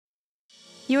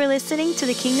You are listening to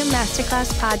the Kingdom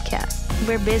Masterclass podcast,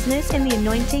 where business and the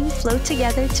anointing flow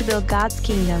together to build God's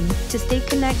kingdom. To stay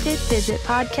connected, visit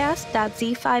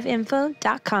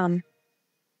podcast.z5info.com.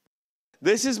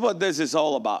 This is what this is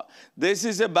all about. This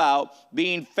is about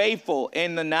being faithful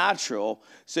in the natural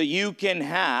so you can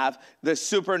have the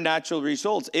supernatural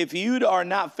results. If you are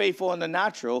not faithful in the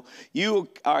natural, you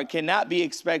cannot be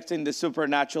expecting the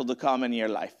supernatural to come in your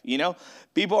life. You know,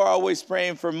 people are always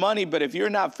praying for money, but if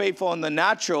you're not faithful in the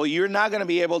natural, you're not going to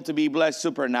be able to be blessed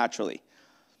supernaturally.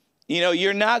 You know,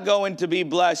 you're not going to be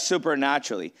blessed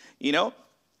supernaturally, you know.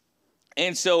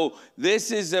 And so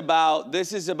this is about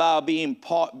being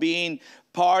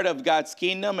part of God's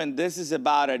kingdom, and this is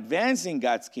about advancing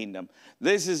God's kingdom.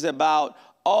 This is about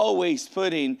always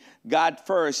putting God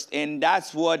first, and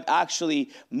that's what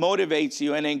actually motivates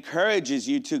you and encourages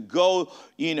you to go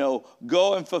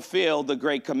and fulfill the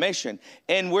Great Commission.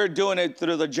 And we're doing it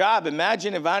through the job.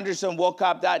 Imagine if Anderson woke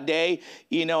up that day,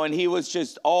 and he was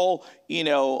just all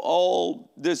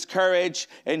discouraged,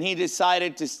 and he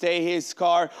decided to stay his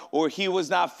car, or he was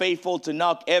not faithful to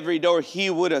knock every door. He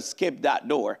would have skipped that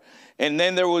door. And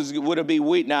then would have been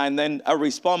week now, and then a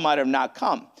response might have not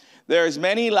come. There's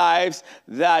many lives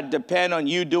that depend on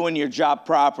you doing your job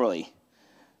properly.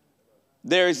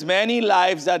 There's many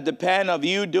lives that depend on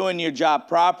you doing your job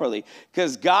properly,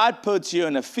 because God puts you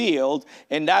in a field,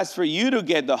 and that's for you to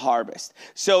get the harvest.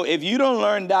 So if you don't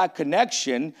learn that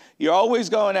connection, you're not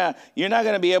going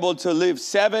to be able to live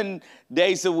 7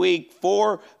 days a week,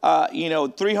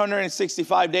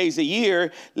 365 days a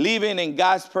year, living in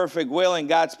God's perfect will and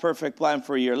God's perfect plan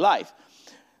for your life.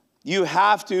 You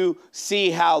have to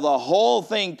see how the whole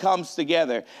thing comes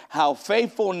together, how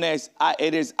faithfulness,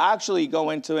 it is actually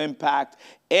going to impact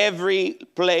every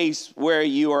place where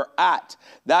you are at.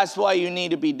 That's why you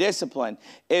need to be disciplined.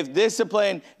 If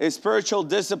spiritual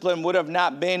discipline would have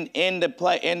not been in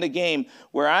the game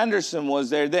where Anderson was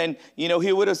there, then,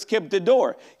 he would have skipped the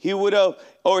door. He would have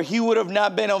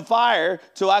not been on fire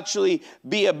to actually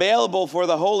be available for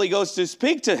the Holy Ghost to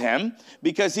speak to him,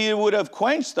 because he would have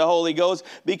quenched the Holy Ghost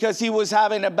because he was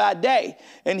having a bad day,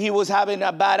 and he was having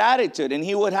a bad attitude, and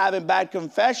he would have bad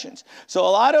confessions. So a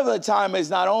lot of the time is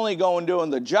not only doing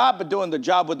the job, but doing the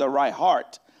job with the right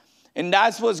heart. And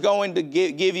that's what's going to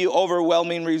give you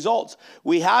overwhelming results.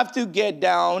 We have to get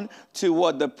down to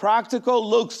what the practical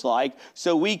looks like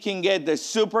so we can get the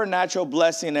supernatural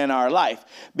blessing in our life.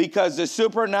 Because the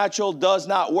supernatural does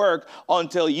not work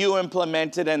until you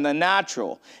implement it in the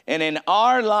natural. And in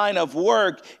our line of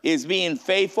work is being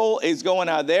faithful, is going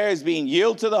out there, is being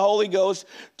yielded to the Holy Ghost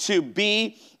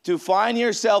to find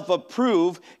yourself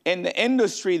approved in the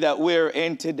industry that we're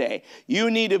in today.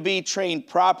 You need to be trained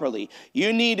properly.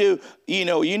 You need to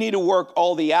work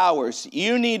all the hours.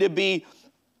 You need to be,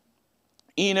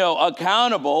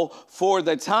 accountable for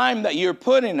the time that you're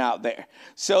putting out there.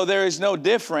 So there is no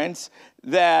difference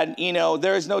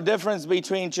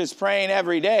between just praying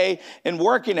every day and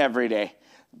working every day.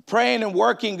 Praying and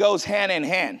working goes hand in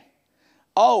hand.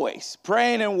 Always.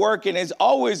 Praying and working is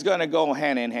always going to go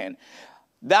hand in hand.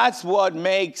 That's what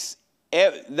makes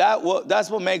a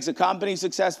company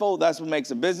successful. That's what makes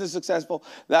a business successful.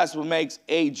 That's what makes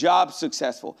a job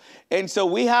successful. And so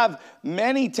we have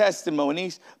many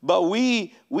testimonies, but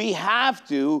we have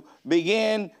to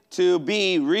begin to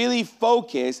be really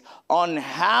focused on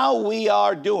how we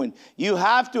are doing. You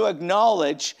have to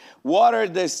acknowledge what are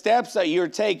the steps that you're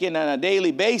taking on a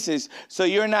daily basis, so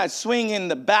you're not swinging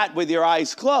the bat with your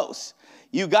eyes closed.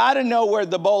 You got to know where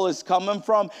the ball is coming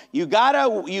from. You got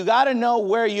to know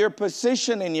where you're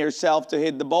positioning yourself to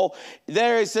hit the ball.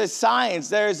 There is a science,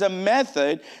 there is a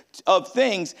method of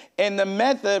things, and the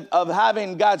method of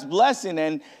having God's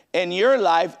blessing in your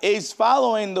life is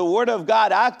following the Word of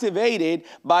God activated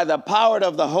by the power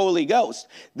of the Holy Ghost.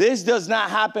 This does not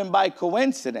happen by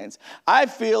coincidence. I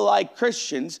feel like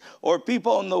Christians or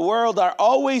people in the world are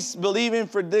always believing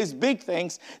for these big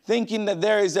things, thinking that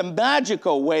there is a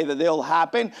magical way that they'll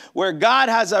happen, where God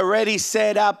has already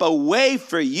set up a way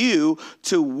for you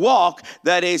to walk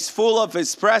that is full of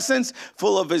His presence,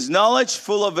 full of His knowledge,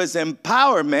 full of His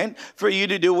empowerment for you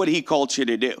to do what He called you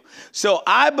to do. So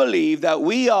I believe that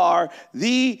we are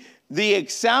the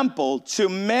example to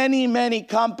many, many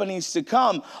companies to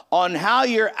come on how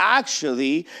you're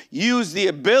actually use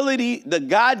the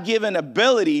God-given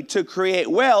ability to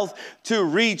create wealth to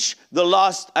reach the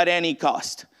lost at any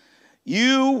cost.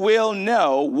 you will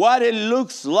know what it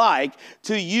looks like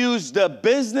to use the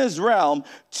business realm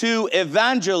to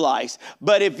evangelize.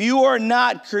 But if you are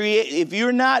not if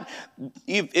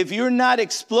you're not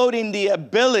exploding the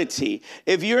ability,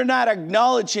 if you're not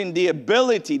acknowledging the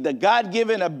ability, the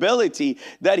God-given ability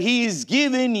that He's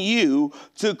given you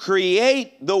to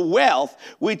create the wealth,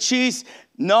 which is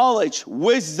knowledge,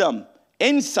 wisdom,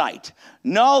 insight.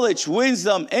 Knowledge,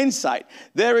 wisdom, insight.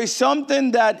 There is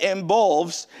something that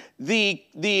involves the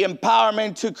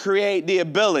empowerment to create the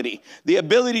ability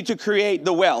to create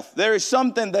the wealth. There is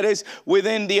something that is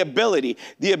within the ability.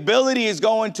 The ability is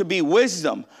going to be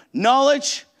wisdom,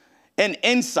 knowledge, and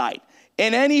insight.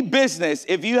 In any business,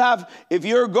 if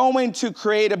you're going to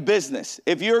create a business,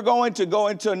 if you're going to go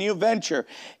into a new venture,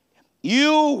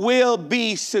 you will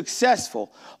be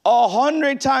successful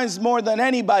 100 times more than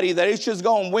anybody that is just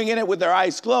going winging it with their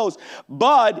eyes closed.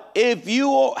 But if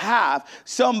you have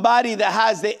somebody that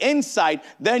has the insight,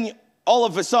 then all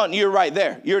of a sudden you're right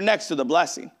there. You're next to the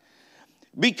blessing.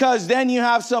 Because then you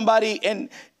have somebody in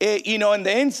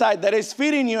the inside that is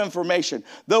feeding you information.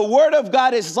 The Word of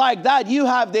God is like that. You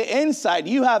have the insight.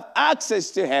 You have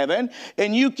access to heaven,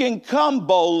 and you can come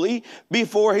boldly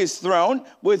before His throne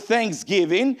with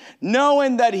thanksgiving,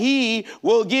 knowing that He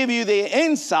will give you the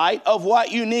insight of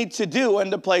what you need to do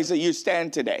in the place that you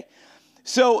stand today.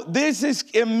 So this is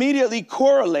immediately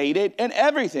correlated in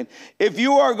everything. If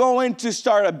you are going to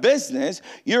start a business,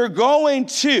 you're going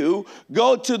to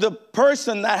go to the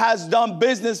person that has done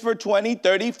business for 20,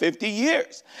 30, 50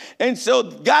 years. And so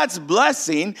God's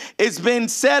blessing has been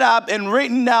set up and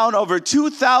written down over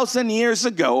 2,000 years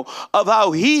ago of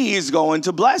how He is going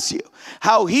to bless you,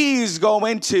 how He is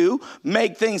going to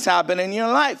make things happen in your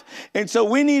life. And so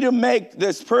we need to make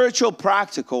the spiritual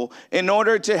practical in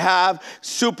order to have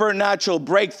supernatural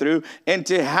breakthrough and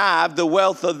to have the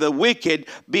wealth of the wicked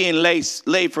being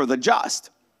laid for the just.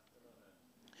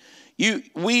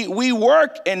 We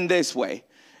work in this way.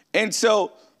 And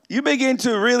so you begin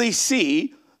to really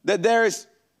see that there's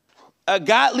a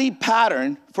godly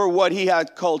pattern for what He has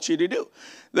called you to do.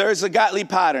 There's a godly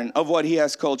pattern of what He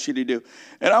has called you to do.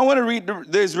 And I want to read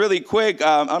this really quick.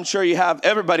 I'm sure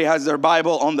everybody has their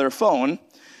Bible on their phone.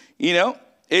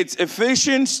 It's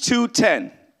Ephesians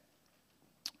 2:10.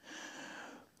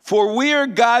 For we are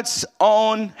God's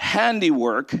own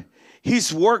handiwork,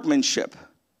 His workmanship,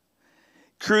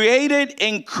 created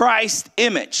in Christ's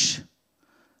image,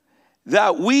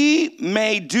 that we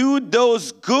may do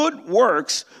those good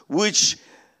works which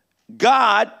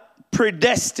God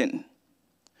predestined,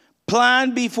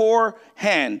 planned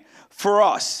beforehand for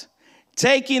us,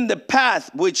 taking the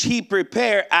path which He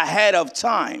prepared ahead of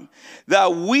time,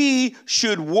 that we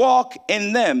should walk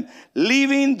in them,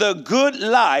 living the good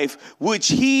life which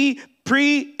He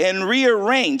and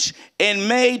rearranged and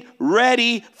made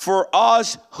ready for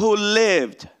us who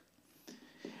lived.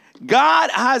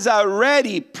 God has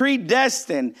already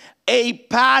predestined a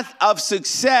path of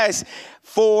success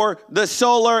for the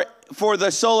solar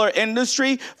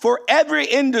industry. For every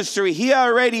industry, He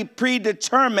already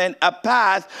predetermined a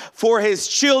path for His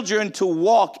children to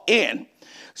walk in.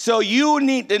 So you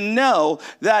need to know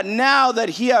that now that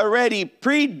He already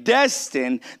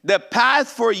predestined the path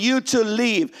for you to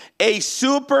live a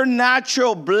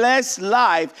supernatural blessed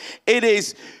life, it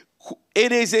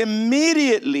is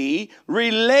immediately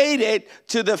related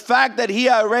to the fact that He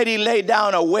already laid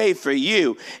down a way for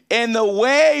you. And the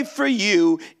way for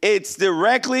you, it's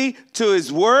directly to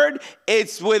His Word.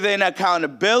 It's within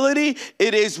accountability.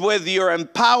 It is where your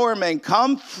empowerment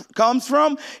comes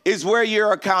from. Is where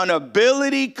your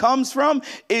accountability comes from.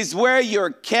 Is where your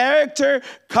character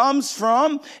comes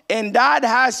from. And that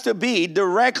has to be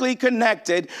directly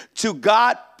connected to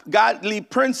godly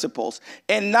principles.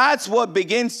 And that's what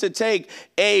begins to take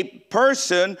a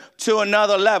person to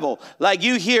another level. Like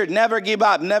you hear, never give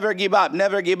up, never give up,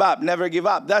 never give up, never give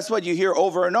up. That's what you hear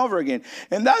over and over again.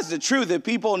 And that's the truth. That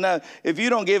people know if you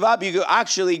don't give up, you're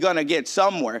actually going to get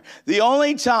somewhere. The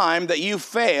only time that you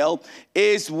fail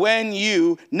is when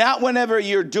not whenever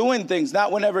you're doing things,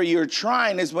 not whenever you're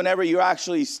trying, is whenever you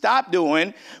actually stop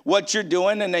doing what you're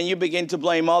doing and then you begin to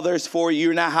blame others for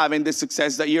you not having the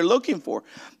success that you're looking for.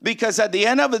 Because at the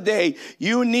end of the day,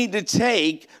 you need to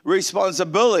take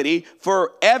responsibility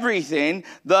for everything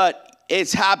that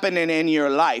is happening in your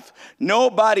life.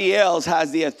 Nobody else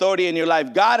has the authority in your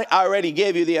life. God already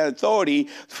gave you the authority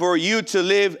for you to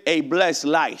live a blessed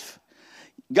life.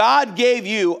 God gave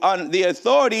you the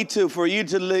authority for you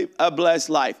to live a blessed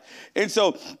life. And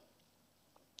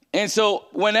so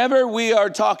whenever we are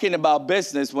talking about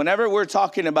business, whenever we're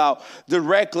talking about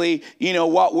directly,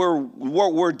 what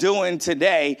we're doing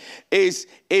today is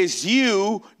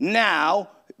you now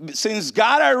since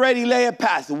God already laid a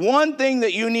path, one thing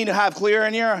that you need to have clear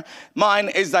in your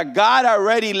mind is that God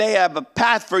already laid a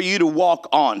path for you to walk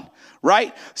on.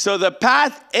 Right? So the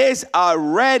path is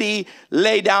already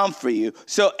laid down for you.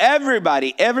 So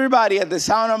everybody at the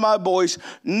sound of my voice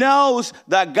knows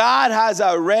that God has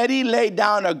already laid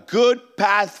down a good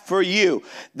path for you.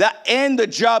 That in the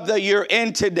job that you're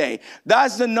in today.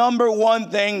 That's the number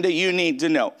one thing that you need to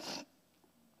know.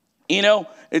 You know,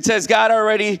 it says God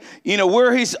already,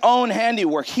 we're his own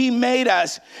handiwork. He made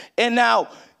us. And now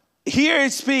here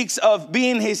it speaks of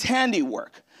being his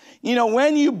handiwork.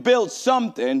 When you build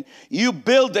something, you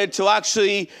build it to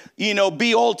actually,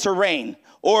 be all terrain.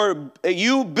 Or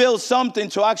you build something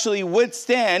to actually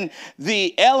withstand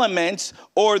the elements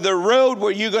or the road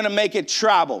where you're going to make it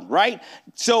travel, right?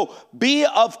 So be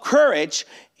of courage.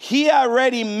 He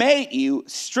already made you,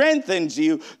 strengthens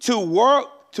you to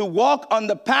walk on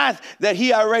the path that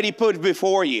he already put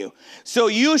before you. So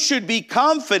you should be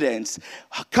confident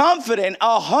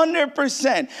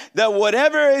 100% that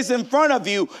whatever is in front of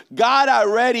you, God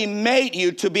already made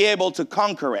you to be able to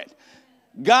conquer it.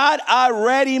 God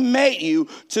already made you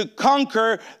to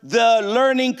conquer the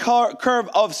learning curve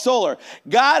of solar.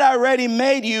 God already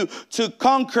made you to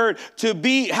conquer,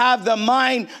 have the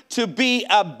mind to be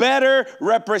a better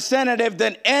representative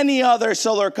than any other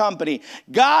solar company.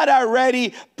 God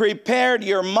already prepared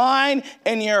your mind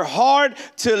and your heart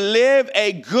to live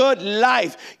a good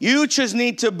life. You just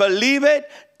need to believe it,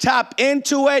 tap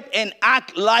into it, and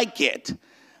act like it.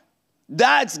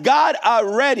 That's God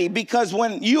already, because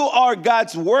when you are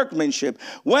God's workmanship,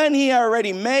 when he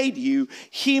already made you,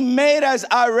 he made us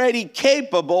already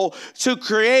capable to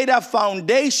create a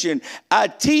foundation, a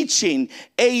teaching,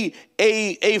 a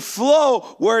flow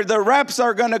where the reps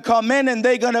are going to come in and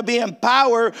they're going to be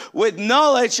empowered with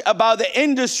knowledge about the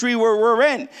industry where we're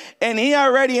in. And he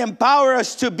already empowered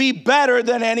us to be better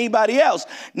than anybody else.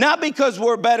 Not because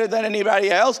we're better than anybody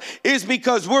else, it's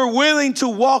because we're willing to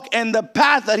walk in the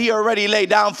path that he already laid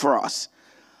down for us.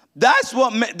 That's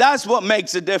what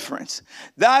makes a difference.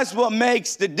 That's what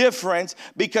makes the difference,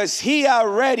 because he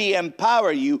already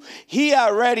empowered you. He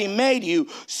already made you.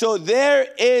 So there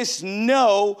is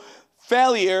no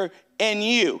failure in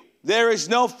you. There is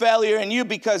no failure in you,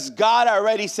 because God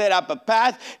already set up a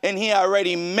path and he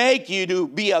already made you to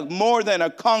be more than a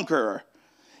conqueror.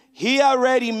 He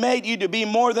already made you to be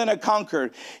more than a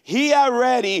conqueror. He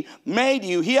already made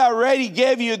you. He already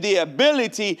gave you the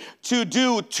ability to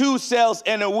do 2 sales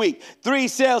in a week, 3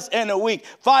 sales in a week,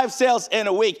 5 sales in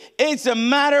a week. It's a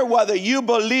matter whether you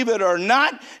believe it or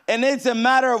not, and it's a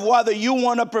matter of whether you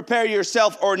want to prepare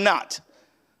yourself or not.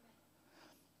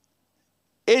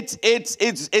 It's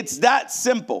that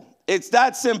simple. It's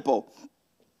that simple.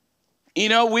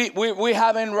 We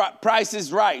haven't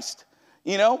prices raised.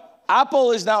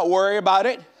 Apple is not worried about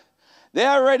it. They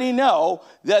already know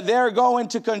that they're going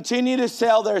to continue to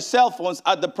sell their cell phones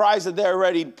at the price that they're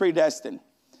already predestined.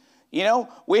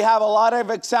 We have a lot of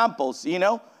examples.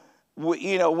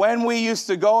 When we used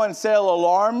to go and sell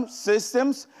alarm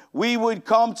systems, we would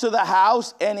come to the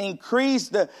house and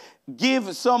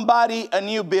give somebody a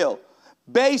new bill.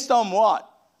 Based on what?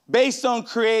 Based on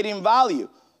creating value.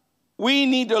 We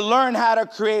need to learn how to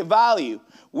create value.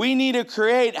 We need to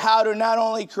create how to not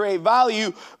only create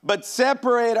value, but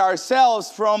separate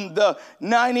ourselves from the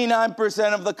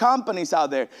 99% of the companies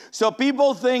out there. So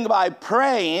people think by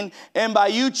praying and by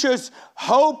you just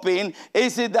hoping,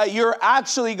 is it that you're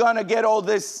actually going to get all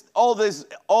this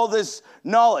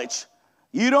knowledge.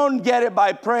 You don't get it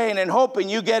by praying and hoping.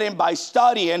 You get it by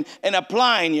studying and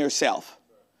applying yourself.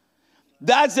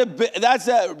 That's a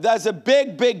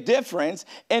big difference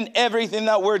in everything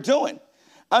that we're doing.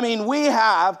 I mean, we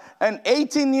have an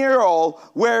 18-year-old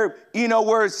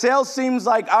where sales seems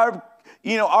like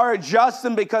are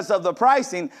adjusting because of the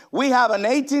pricing. We have an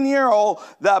 18-year-old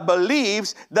that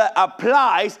believes, that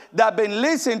applies, that been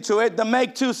listening to it to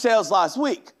make 2 sales last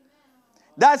week.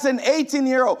 That's an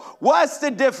 18-year-old. What's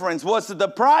the difference? Was it the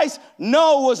price?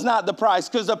 No, it was not the price,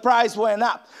 because the price went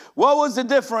up. What was the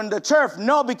difference? The turf?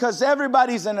 No, because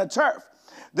everybody's in a turf.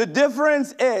 The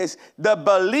difference is the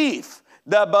belief.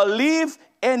 The belief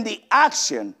and the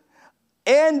action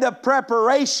and the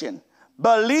preparation.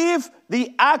 Believe,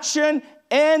 the action,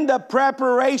 and the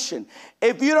preparation.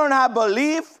 If you don't have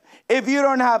belief, if you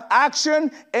don't have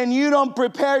action, and you don't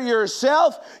prepare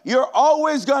yourself, you're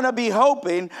always going to be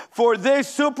hoping for this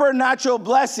supernatural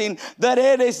blessing that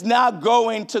it is not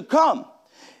going to come.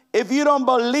 If you don't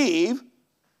believe,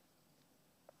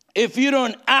 if you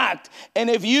don't act, and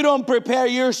if you don't prepare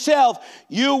yourself,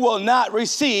 you will not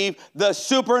receive the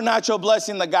supernatural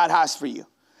blessing that God has for you.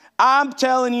 I'm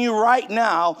telling you right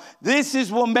now, this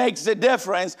is what makes the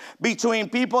difference between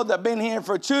people that have been here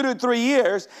for 2 to 3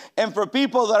 years and for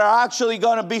people that are actually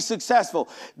going to be successful.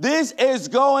 This is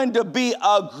going to be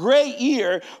a great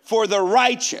year for the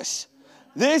righteous.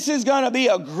 This is going to be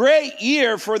a great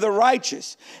year for the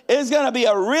righteous. It's going to be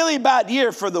a really bad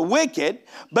year for the wicked,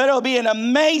 but it'll be an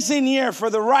amazing year for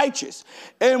the righteous.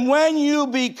 And when you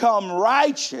become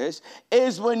righteous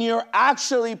is when you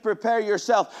actually prepare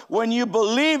yourself, when you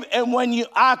believe and when you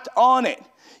act on it.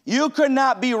 You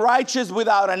cannot be righteous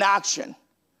without an action.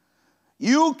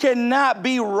 You cannot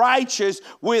be righteous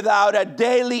without a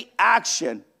daily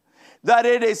action that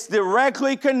it is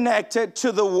directly connected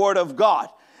to the Word of God.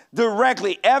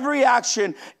 Directly, every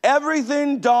action,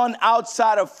 everything done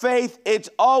outside of faith, it's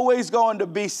always going to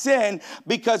be sin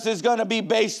because it's going to be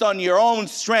based on your own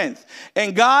strength.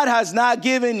 And God has not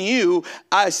given you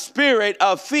a spirit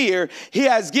of fear. He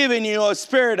has given you a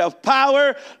spirit of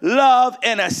power, love,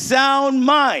 and a sound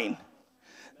mind.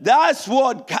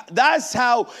 That's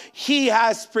how he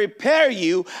has prepared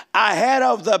you ahead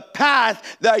of the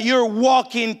path that you're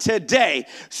walking today.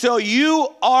 So you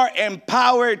are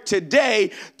empowered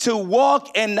today to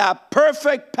walk in that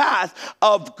perfect path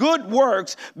of good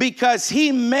works because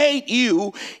he made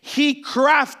you, he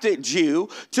crafted you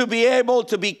to be able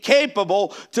to be capable,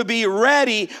 to be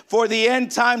ready for the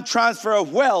end time transfer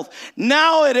of wealth.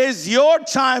 Now it is your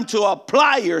time to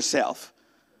apply yourself.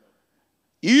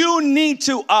 You need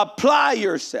to apply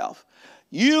yourself.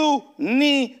 You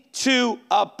need to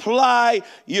apply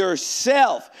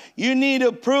yourself. You need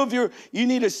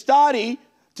to study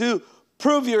to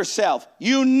prove yourself.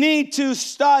 You need to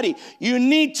study. You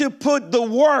need to put the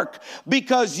work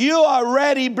because you are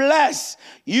already blessed.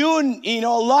 You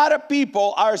know, a lot of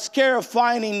people are scared of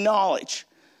finding knowledge.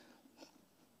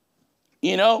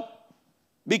 You know?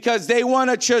 Because they want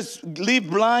to just live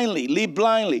blindly.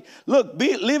 Look,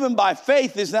 living by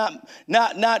faith is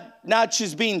not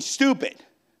just being stupid.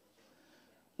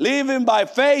 Living by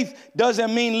faith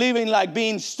doesn't mean living like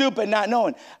being stupid, not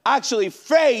knowing. Actually,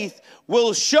 faith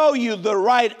will show you the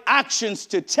right actions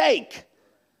to take.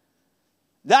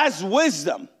 That's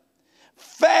wisdom.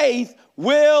 Faith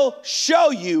will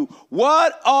show you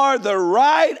what are the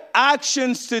right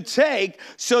actions to take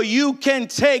so you can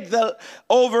take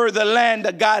over the land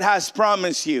that God has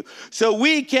promised you. So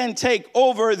we can take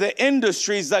over the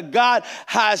industries that God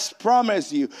has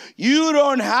promised you. You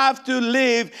don't have to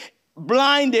live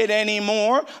blinded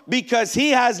anymore because he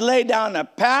has laid down a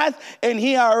path and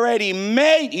he already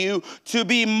made you to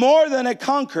be more than a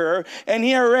conqueror, and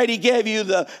he already gave you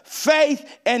the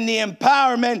faith and the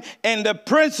empowerment and the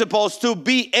principles to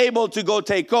be able to go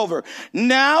take over.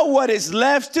 Now what is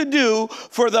left to do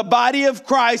for the body of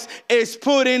Christ is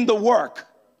put in the work.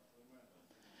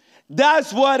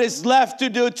 That's what is left to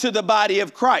do to the body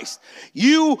of Christ.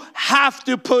 You have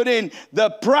to put in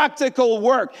the practical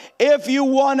work. If you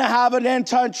want to have an end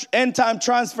time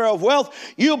transfer of wealth,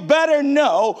 you better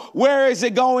know where is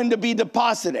it going to be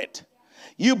deposited.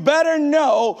 You better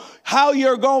know how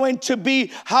you're going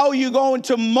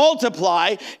to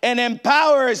multiply and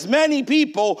empower as many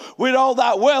people with all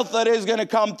that wealth that is going to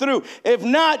come through. If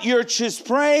not, you're just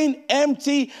praying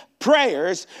empty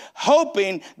prayers,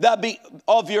 hoping that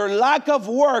of your lack of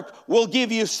work will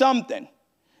give you something.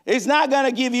 It's not going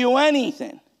to give you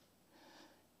anything.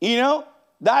 You know,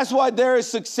 that's why there are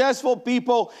successful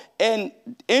people in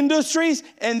industries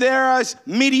and there are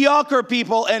mediocre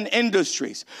people in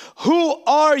industries. Who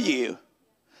are you?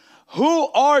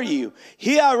 Who are you?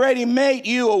 He already made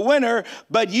you a winner,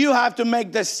 but you have to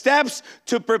make the steps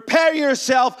to prepare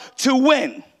yourself to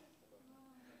win.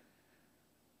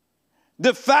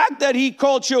 The fact that he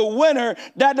called you a winner,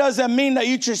 that doesn't mean that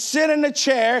you just sit in a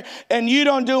chair and you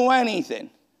don't do anything.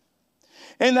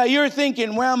 And that you're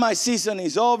thinking, well, my season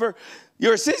is over.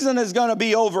 Your season is going to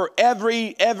be over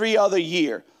every other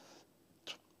year.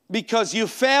 Because you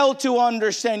fail to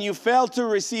understand, you fail to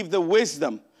receive the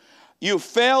wisdom. You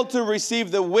fail to receive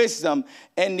the wisdom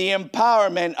and the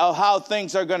empowerment of how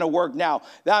things are going to work now.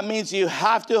 That means you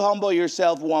have to humble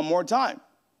yourself one more time.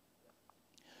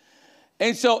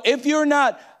 And so if you're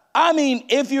not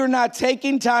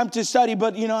taking time to study,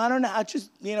 but, maybe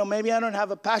I don't have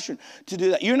a passion to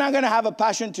do that. You're not going to have a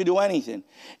passion to do anything.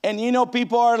 And,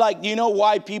 people are like,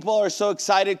 why people are so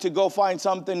excited to go find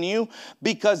something new?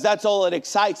 Because that's all it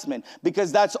excites them.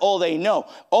 Because that's all they know.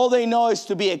 All they know is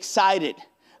to be excited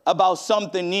about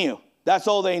something new. That's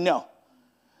all they know.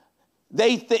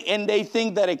 They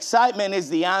think that excitement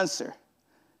is the answer.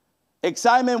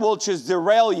 Excitement will just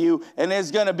derail you, and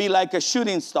it's going to be like a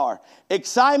shooting star.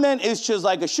 Excitement is just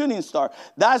like a shooting star.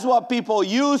 That's what people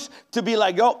use to be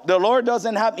like, oh, the Lord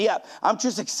doesn't have me yet. I'm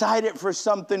just excited for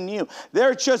something new.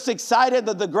 They're just excited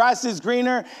that the grass is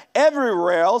greener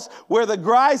everywhere else. Where the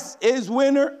grass is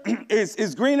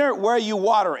greener where you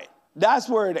water it. That's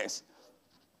where it is.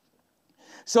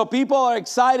 So people are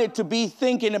excited to be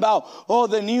thinking about, oh,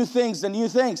 the new things.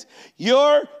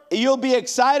 You'll be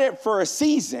excited for a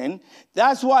season.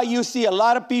 That's why you see a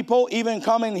lot of people even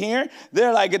coming here.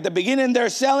 They're like at the beginning, they're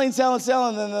selling,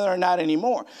 and then they're not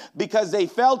anymore. Because they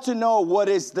fail to know what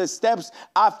is the steps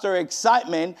after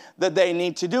excitement that they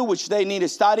need to do, which they need to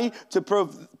study to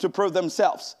prove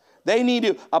themselves. They need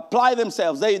to apply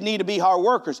themselves. They need to be hard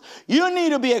workers. You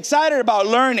need to be excited about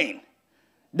learning.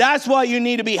 That's what you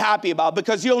need to be happy about,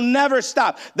 because you'll never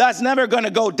stop. That's never going to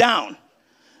go down.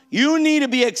 You need to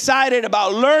be excited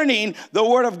about learning the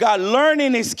Word of God,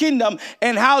 learning His kingdom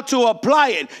and how to apply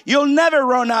it. You'll never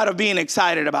run out of being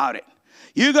excited about it.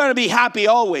 You're going to be happy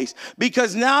always,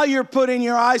 because now you're putting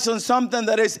your eyes on something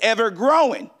that is ever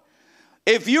growing.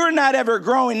 If you're not ever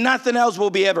growing, nothing else will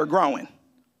be ever growing.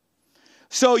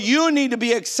 So you need to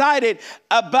be excited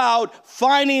about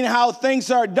finding how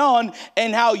things are done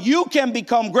and how you can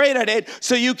become great at it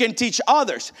so you can teach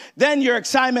others. Then your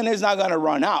excitement is not going to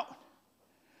run out.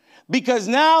 Because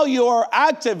now you're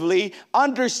actively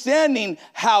understanding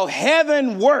how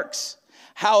heaven works,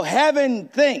 how heaven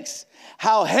thinks,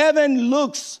 how heaven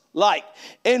looks like.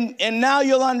 And now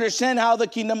you'll understand how the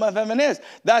kingdom of heaven is.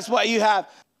 That's why you have,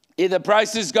 if the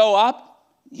prices go up,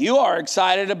 you are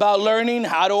excited about learning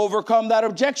how to overcome that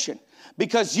objection,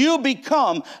 because you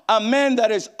become a man that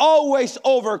is always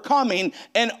overcoming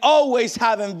and always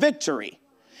having victory.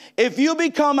 If you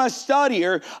become a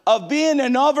studier of being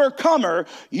an overcomer,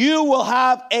 you will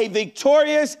have a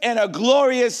victorious and a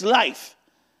glorious life.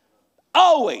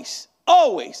 Always,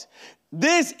 always.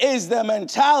 This is the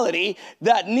mentality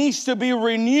that needs to be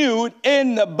renewed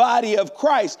in the body of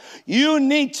Christ. You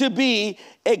need to be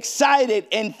excited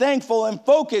and thankful and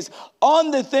focused on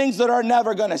the things that are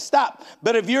never going to stop.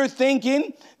 But if you're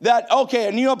thinking that, okay,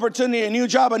 a new opportunity, a new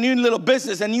job, a new little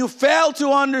business, and you fail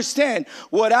to understand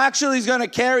what actually is going to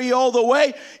carry you all the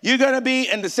way, you're going to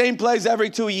be in the same place every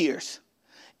 2 years,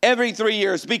 every 3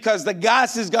 years, because the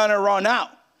gas is going to run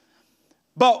out.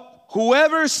 But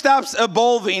whoever stops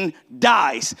evolving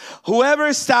dies.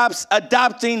 Whoever stops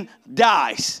adapting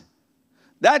dies.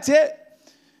 That's it.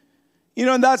 You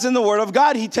know, and that's in the Word of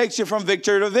God. He takes you from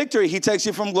victory to victory. He takes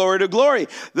you from glory to glory.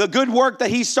 The good work that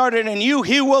He started in you,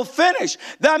 He will finish.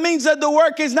 That means that the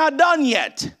work is not done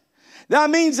yet. That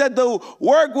means that the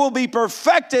work will be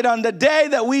perfected on the day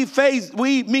that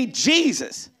we meet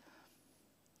Jesus.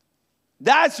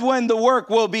 That's when the work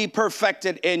will be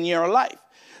perfected in your life.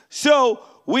 So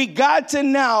we got to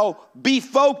now be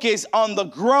focused on the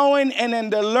growing and in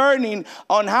the learning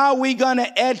on how we're going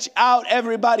to edge out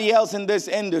everybody else in this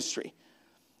industry.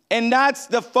 And that's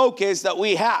the focus that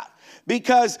we have.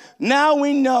 Because now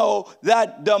we know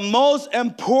that the most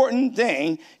important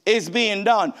thing is being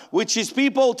done, which is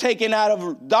people taken out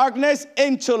of darkness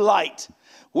into light.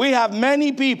 We have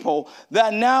many people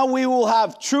that now we will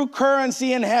have true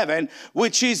currency in heaven,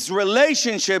 which is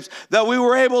relationships that we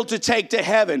were able to take to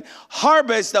heaven,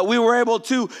 harvest that we were able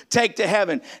to take to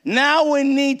heaven. Now we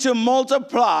need to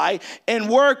multiply and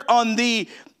work on the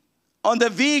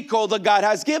vehicle that God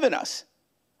has given us.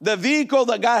 The vehicle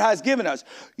that God has given us.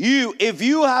 If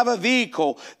you have a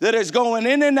vehicle that is going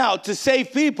in and out to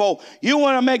save people, you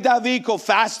want to make that vehicle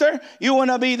faster. You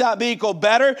want to be that vehicle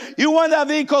better. You want that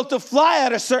vehicle to fly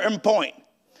at a certain point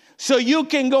so you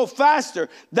can go faster.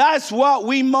 That's what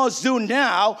we must do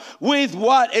now with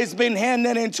what has been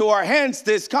handed into our hands,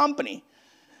 this company.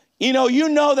 You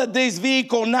know that this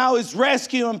vehicle now is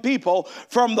rescuing people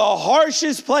from the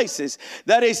harshest places,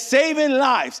 that is saving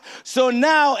lives. So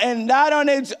now, and that on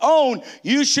its own,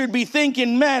 you should be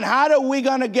thinking, man, how are we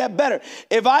going to get better?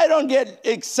 If I don't get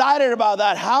excited about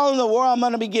that, how in the world am I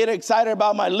going to get excited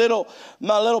about my little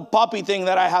puppy thing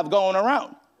that I have going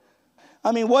around?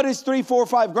 I mean, what is $3, $4,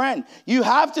 $5 grand? You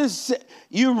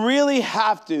really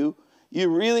have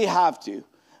to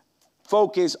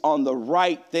focus on the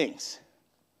right things.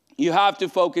 You have to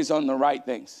focus on the right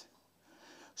things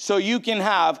so you can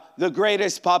have the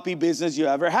greatest puppy business you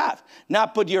ever have.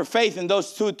 Not put your faith in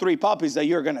those 2, 3 puppies that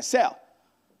you're going to sell.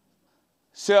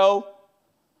 So,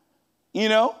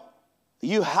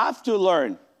 you have to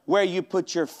learn where you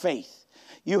put your faith.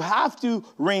 You have to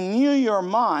renew your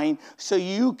mind so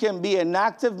you can be an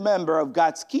active member of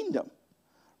God's kingdom,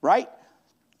 right?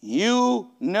 You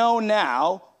know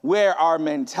now where our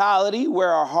mentality,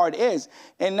 where our heart is.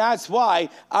 And that's why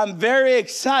I'm very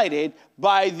excited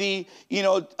by the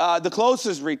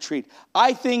Closest Retreat.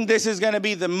 I think this is going to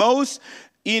be the most,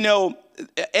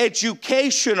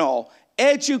 educational,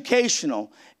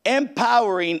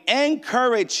 empowering,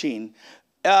 encouraging,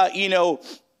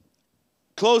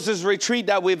 Closest Retreat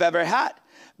that we've ever had.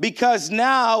 Because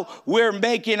now we're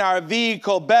making our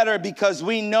vehicle better because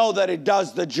we know that it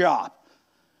does the job.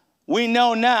 We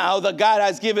know now that God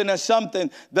has given us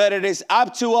something that it is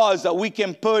up to us that we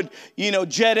can put,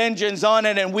 jet engines on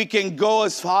it and we can go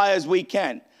as high as we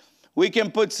can. We can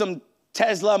put some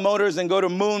Tesla motors and go to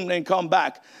moon and come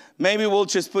back. Maybe we'll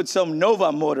just put some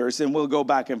Nova motors and we'll go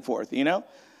back and forth,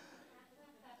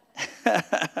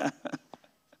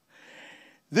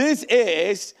 This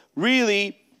is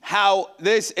really how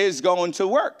this is going to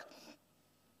work.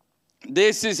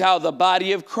 This is how the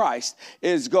body of Christ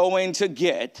is going to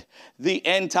get the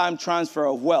end time transfer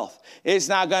of wealth. It's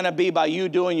not going to be by you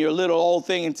doing your little old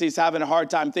thing and he's having a hard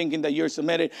time thinking that you're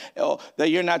submitted, that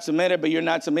you're not submitted, but you're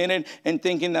not submitted, and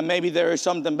thinking that maybe there is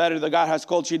something better that God has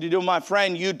called you to do. My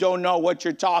friend, you don't know what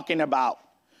you're talking about.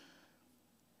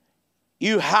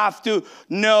 You have to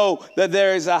know that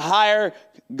there is a higher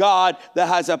God that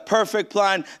has a perfect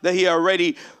plan, that he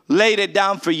already laid it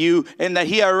down for you, and that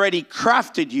he already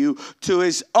crafted you to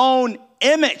his own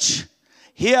image.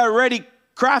 He already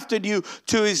crafted you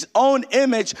to his own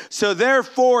image, so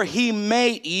therefore he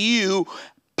made you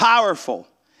powerful.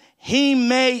 He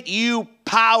made you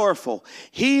powerful.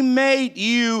 He made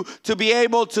you to be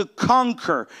able to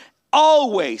conquer.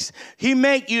 Always. He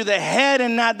made you the head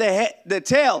and not the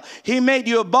tail. He made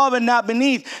you above and not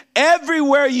beneath.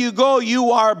 Everywhere you go,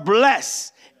 you are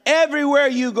blessed. Everywhere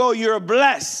you go, you're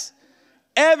blessed.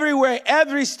 Everywhere,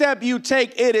 every step you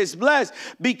take, it is blessed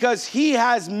because he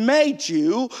has made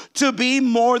you to be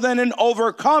more than an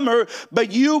overcomer,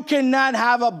 but you cannot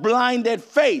have a blinded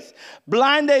faith.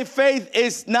 Blinded faith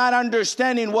is not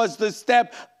understanding what's the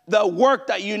work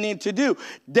that you need to do.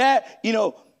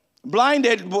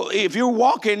 Blinded, if you're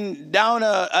walking down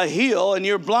a hill and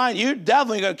you're blind, you're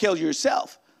definitely going to kill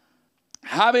yourself.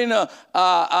 Having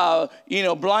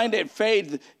blinded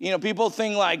faith, people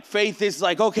think like faith is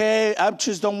like, okay, I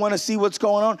just don't want to see what's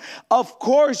going on. Of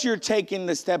course you're taking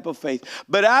the step of faith.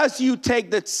 But as you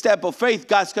take the step of faith,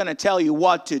 God's going to tell you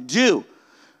what to do.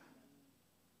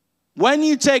 When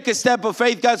you take a step of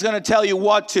faith, God's going to tell you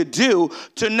what to do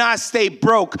to not stay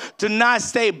broke, to not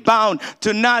stay bound,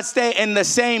 to not stay in the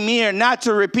same year, not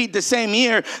to repeat the same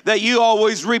year that you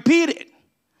always repeated.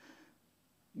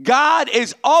 God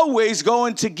is always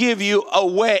going to give you a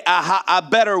way, a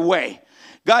better way.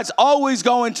 God's always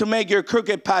going to make your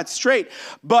crooked path straight.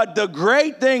 But the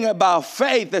great thing about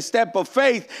faith, the step of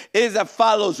faith, is that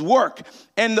follows work.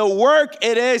 And the work,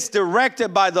 it is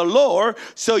directed by the Lord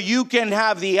so you can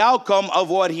have the outcome of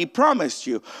what he promised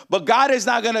you. But God is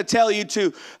not going to tell you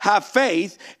to have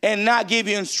faith and not give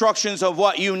you instructions of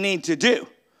what you need to do.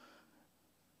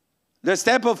 The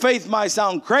step of faith might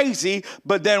sound crazy,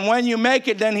 but then when you make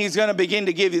it, then he's going to begin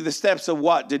to give you the steps of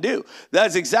what to do.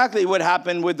 That's exactly what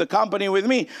happened with the company with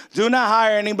me. Do not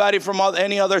hire anybody from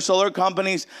any other solar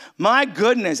companies. My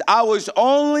goodness, I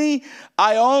only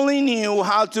knew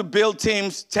how to build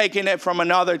teams, taking it from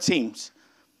another teams.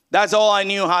 That's all I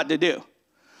knew how to do.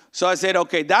 So I said,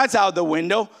 okay, that's out the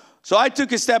window. So I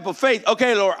took a step of faith.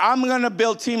 Okay, Lord, I'm going to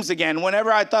build teams again.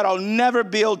 Whenever I thought I'll never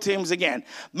build teams again.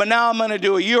 But now I'm going to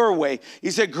do it your way.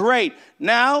 He said, great.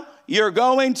 Now you're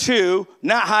going to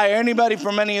not hire anybody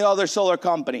from any other solar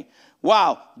company.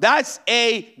 Wow, that's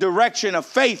a direction of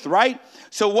faith, right?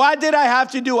 So what did I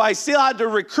have to do? I still had to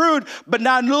recruit, but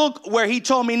not look where he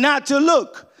told me not to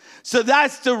look. So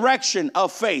that's direction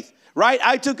of faith. Right?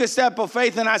 I took a step of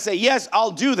faith and I say, yes,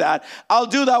 I'll do that. I'll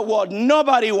do that what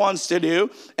nobody wants to do.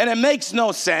 And it makes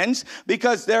no sense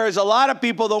because there is a lot of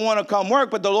people that want to come work.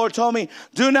 But the Lord told me,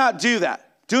 do not do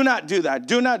that. Do not do that.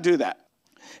 Do not do that.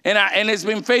 And it's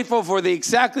been faithful for the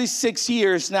exactly 6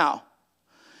 years now.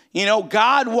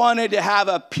 God wanted to have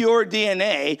a pure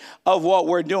DNA of what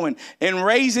we're doing and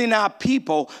raising up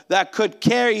people that could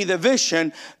carry the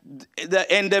vision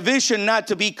and the vision not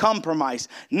to be compromised.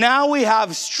 Now we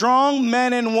have strong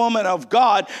men and women of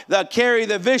God that carry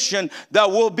the vision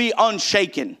that will be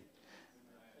unshaken.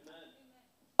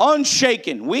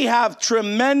 Unshaken. We have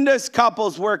tremendous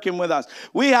couples working with us.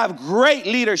 We have great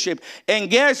leadership. And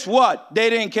guess what?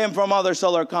 They didn't come from other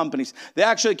solar companies. They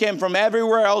actually came from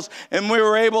everywhere else. And we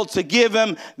were able to give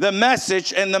them the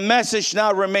message. And the message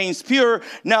now remains pure.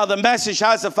 Now the message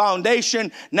has a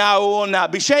foundation. Now it will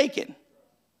not be shaken.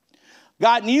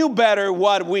 God knew better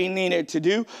what we needed to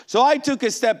do. So I took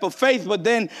a step of faith, but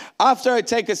then after I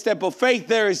take a step of faith,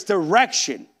 there is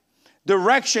direction.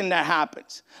 Direction that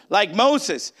happens. Like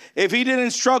Moses, if he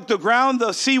didn't struck the ground,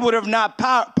 the sea would have not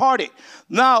parted.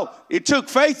 Now, it took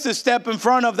faith to step in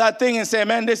front of that thing and say,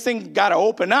 man, this thing got to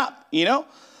open up, you know?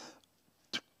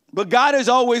 But God is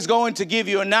always going to give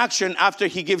you an action after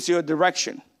he gives you a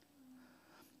direction.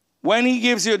 When he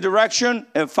gives you a direction,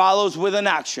 it follows with an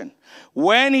action.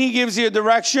 When he gives you a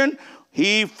direction,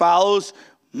 he follows,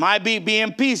 might be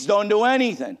in peace, don't do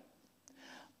anything.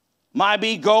 Might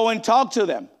be go and talk to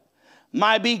them.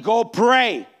 Might be go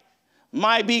pray.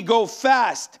 Might be go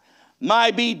fast.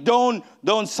 Might be don't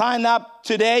sign up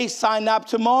today, sign up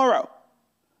tomorrow.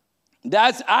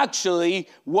 That's actually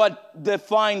what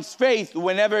defines faith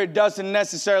whenever it doesn't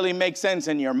necessarily make sense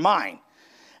in your mind.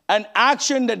 An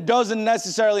action that doesn't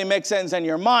necessarily make sense in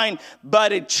your mind,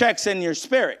 but it checks in your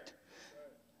spirit.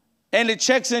 And it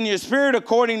checks in your spirit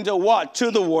according to what? To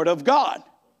the Word of God.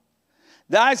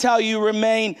 That's how you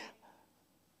remain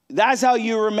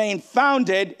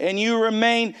founded and you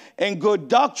remain in good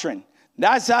doctrine.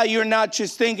 That's how you're not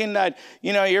just thinking that,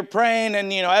 you're praying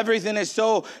and, everything is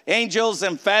so angels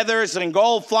and feathers and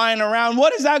gold flying around.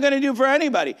 What is that going to do for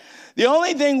anybody? The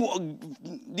only thing,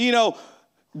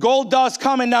 gold dust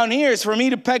coming down here is for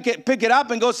me to pick it up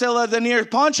and go sell it at the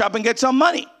nearest pawn shop and get some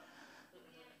money.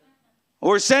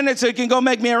 Or send it so it can go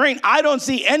make me a ring. I don't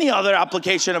see any other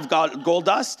application of gold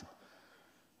dust.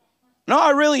 No,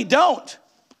 I really don't.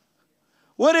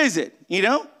 What is it,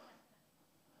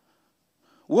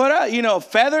 What,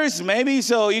 feathers maybe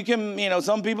so you can,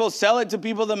 some people sell it to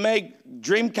people that make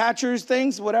dream catchers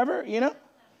things, whatever,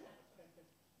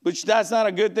 Which that's not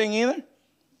a good thing either.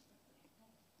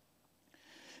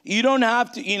 You don't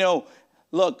have to,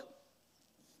 look,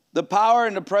 the power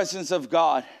and the presence of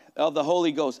God, of the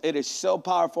Holy Ghost, it is so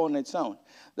powerful in its own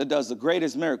that does the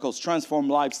greatest miracles, transform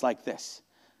lives like this.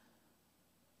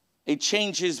 It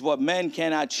changes what men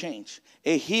cannot change.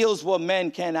 It heals what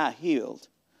men cannot heal.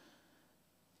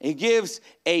 It gives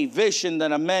a vision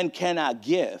that a man cannot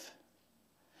give.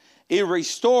 It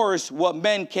restores what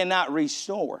men cannot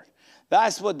restore.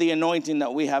 That's what the anointing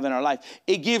that we have in our life.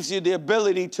 It gives you the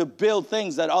ability to build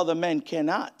things that other men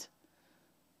cannot.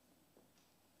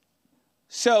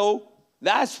 So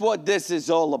that's what this is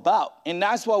all about. And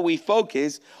that's why we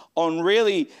focus on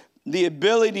really the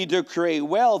ability to create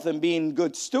wealth and being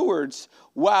good stewards.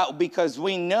 Wow, because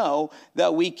we know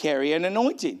that we carry an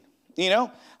anointing.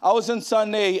 I was on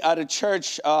Sunday at a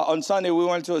church. On Sunday, we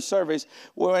went to a service.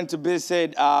 We went to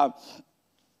visit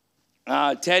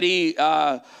Teddy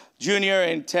Jr.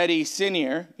 and Teddy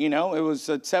Sr. It was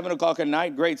at 7 o'clock at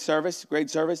night. Great service.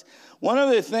 One of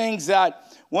the things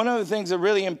that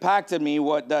really impacted me,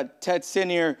 that Ted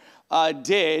Sr.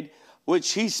 did,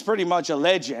 which he's pretty much a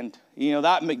legend.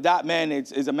 That man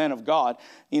is a man of God.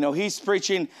 He's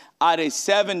preaching at his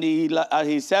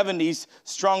 70s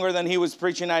stronger than he was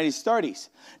preaching at his 30s.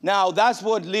 Now, that's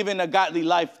what living a godly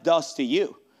life does to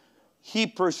you. He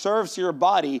preserves your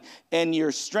body and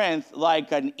your strength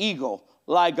like an eagle,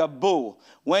 like a bull.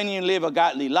 When you live a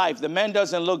godly life, the man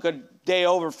doesn't look a day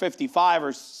over 55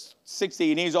 or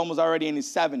 60, and he's almost already in his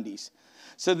 70s.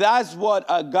 So that's what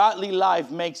a godly life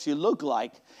makes you look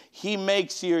like. He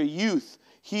makes your youth.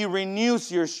 He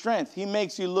renews your strength. He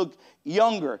makes you look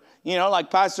younger.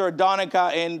 Like Pastor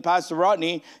Adonica and Pastor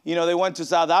Rodney, they went to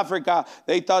South Africa.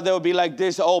 They thought they would be like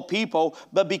this old people,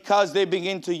 but because they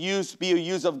begin to be a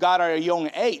use of God at a young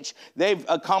age, they've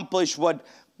accomplished what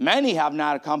many have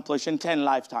not accomplished in 10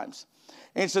 lifetimes.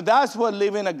 And so that's what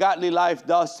living a godly life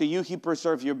does to you. He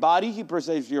preserves your body, he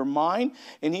preserves your mind,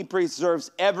 and he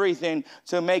preserves everything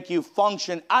to make you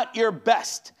function at your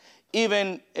best,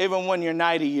 even when you're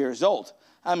 90 years old.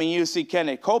 I mean, you see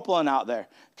Kenneth Copeland out there.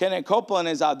 Kenneth Copeland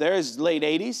is out there, his late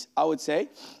 80s, I would say.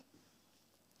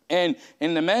 And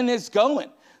the man is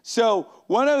going. So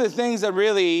one of the things that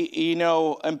really,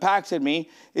 impacted me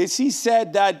is he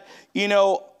said that,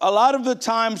 a lot of the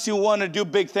times you want to do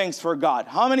big things for God.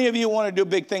 How many of you want to do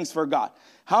big things for God?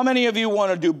 How many of you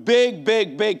want to do big,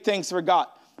 big, big things for God,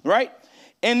 right?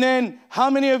 And then how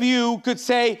many of you could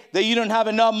say that you don't have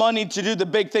enough money to do the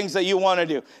big things that you want to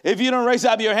do? If you don't raise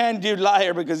up your hand, you're a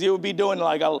liar, because you would be doing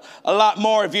like a lot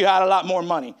more if you had a lot more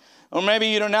money. Or maybe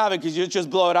you don't have it because you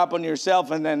just blow it up on yourself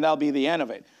and then that'll be the end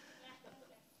of it.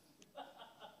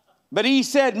 But he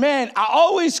said, man, I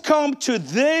always come to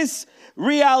this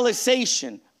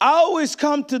realization. I always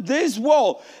come to this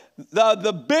wall.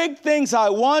 The big things I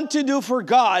want to do for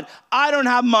God, I don't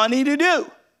have money to do.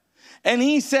 And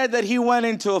he said that he went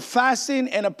into a fasting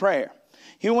and a prayer.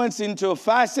 He went into a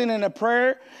fasting and a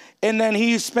prayer, And then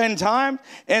he spent time.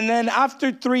 And then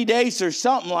after 3 days or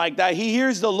something like that, he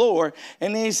hears the Lord.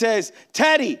 And he says,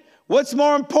 Teddy, what's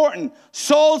more important,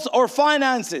 souls or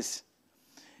finances?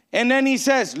 And then he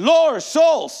says, Lord,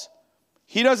 souls.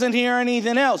 He doesn't hear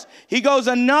anything else. He goes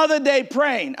another day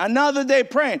praying.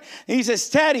 And he says,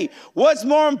 Teddy, what's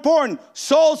more important,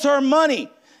 souls or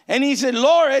money? And he said,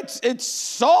 Lord, it's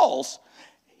souls.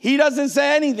 He doesn't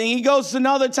say anything. He goes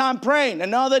another time praying,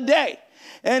 another day.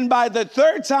 And by the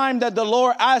third time that the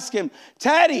Lord asked him,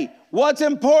 Teddy, what's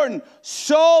important,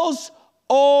 souls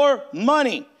or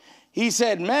money? He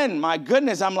said, man, my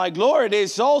goodness. I'm like, Lord, it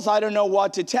is souls. I don't know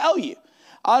what to tell you.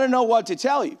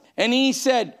 And he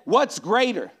said, what's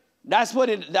greater? That's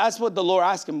what the Lord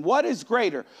asked him. What is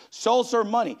greater, souls or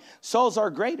money? Souls are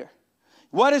greater.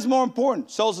 What is more important?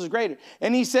 Souls is greater.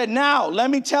 And he said, now, let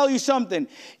me tell you something.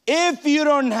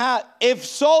 If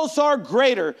souls are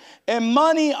greater and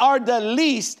money are the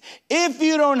least, if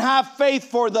you don't have faith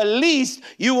for the least,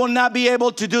 you will not be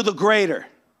able to do the greater.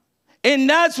 And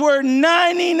that's where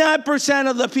 99%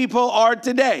 of the people are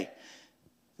today.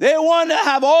 They want to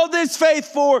have all this faith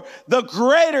for the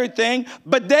greater thing,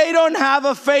 but they don't have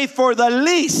a faith for the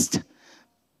least.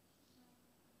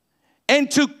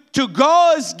 And to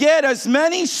go get as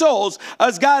many souls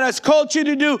as God has called you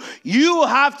to do, you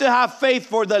have to have faith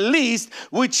for the least,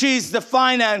 which is the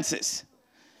finances.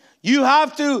 You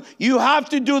have to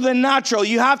do the natural.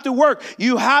 You have to work.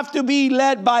 You have to be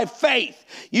led by faith.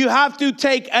 You have to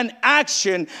take an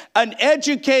action, an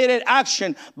educated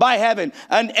action by heaven,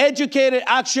 an educated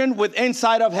action with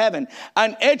inside of heaven,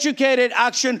 an educated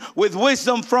action with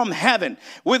wisdom from heaven,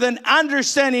 with an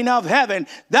understanding of heaven.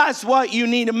 That's what you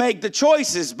need to make the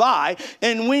choices by.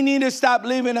 And we need to stop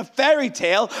living a fairy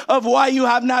tale of why you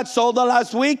have not sold the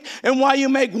last week and why you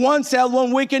make one sale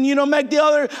 1 week and you don't make the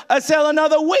other sale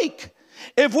another week.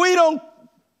 If we don't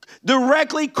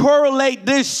directly correlate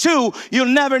this two, you'll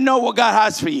never know what God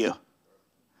has for you.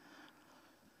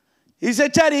 He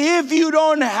said, Teddy, if you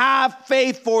don't have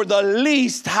faith for the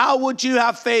least, how would you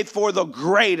have faith for the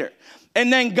greater?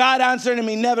 And then God answered him,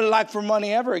 he never lacked for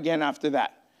money ever again after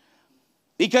that.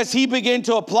 Because he began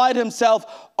to apply himself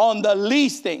on the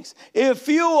least things. If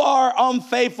you are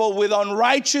unfaithful with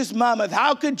unrighteous mammon,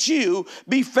 how could you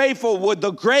be faithful with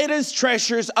the greatest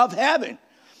treasures of heaven?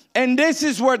 And this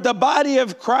is where the body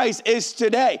of Christ is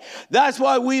today. That's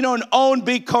why we don't own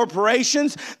big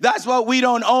corporations. That's why we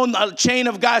don't own a chain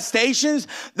of gas stations.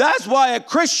 That's why a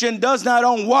Christian does not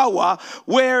own Wawa,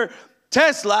 where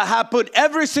Tesla have put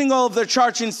every single of their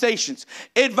charging stations.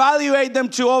 It valuated them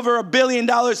to over $1 billion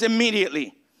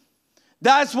immediately.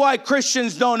 That's why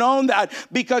Christians don't own that,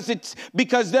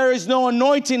 because there is no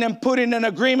anointing in putting an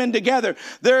agreement together.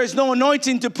 There is no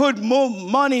anointing to put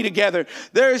money together.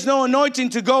 There is no anointing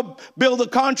to go build the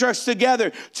contracts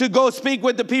together, to go speak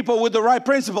with the people with the right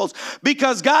principles,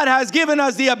 because God has given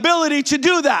us the ability to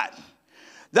do that.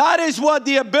 That is what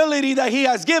the ability that he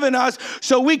has given us,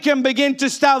 so we can begin to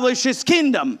establish his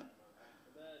kingdom.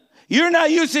 You're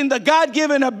not using the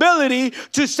God-given ability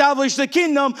to establish the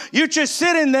kingdom. You're just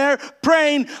sitting there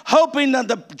praying, hoping that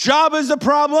the job is the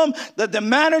problem, that the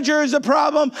manager is the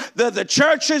problem, that the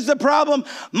church is the problem.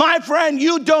 My friend,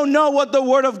 you don't know what the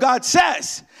Word of God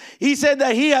says. He said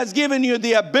that he has given you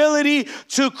the ability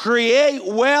to create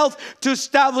wealth, to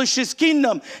establish his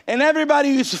kingdom. And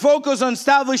everybody is focused on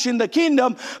establishing the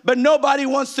kingdom, but nobody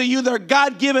wants to use their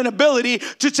God-given ability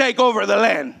to take over the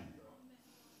land.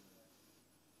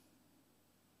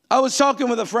 I was talking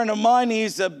with a friend of mine.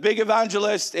 He's a big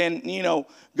evangelist and,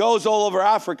 goes all over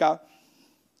Africa.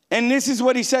 And this is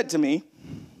what he said to me.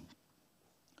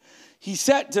 He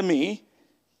said to me,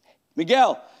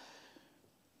 Miguel,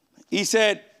 he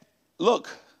said, look,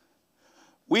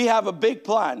 we have a big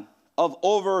plan of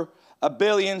over 1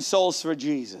 billion souls for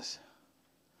Jesus.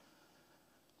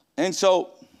 And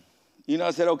so,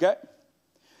 I said, okay.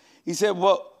 He said,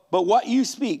 well, but what you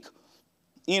speak,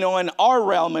 in our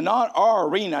realm, in our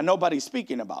arena, nobody's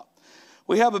speaking about.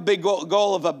 We have a big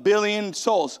goal of 1 billion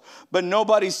souls, but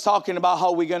nobody's talking about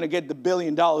how we're going to get the $1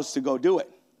 billion to go do it.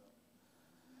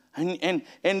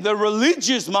 And the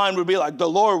religious mind would be like, the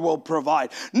Lord will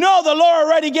provide. No, the Lord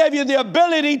already gave you the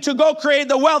ability to go create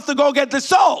the wealth to go get the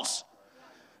souls.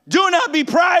 Do not be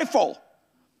prideful.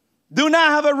 Do not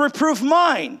have a reproof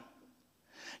mind.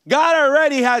 God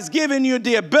already has given you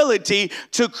the ability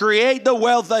to create the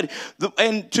wealth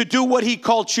and to do what he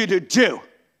called you to do.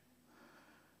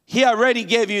 He already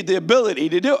gave you the ability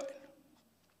to do it.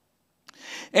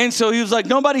 And so he was like,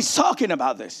 nobody's talking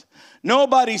about this.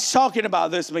 Nobody's talking about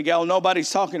this, Miguel.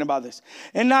 Nobody's talking about this.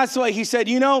 And that's why he said,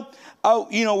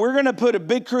 we're going to put a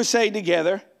big crusade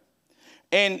together.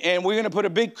 And we're going to put a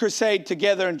big crusade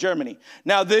together in Germany.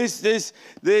 Now, this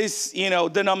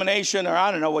denomination, or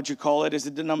I don't know what you call it. Is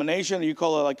it denomination, or you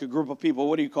call it like a group of people?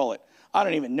 What do you call it? I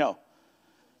don't even know.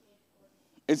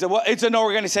 It's an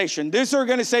organization. This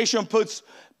organization puts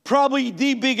probably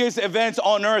the biggest events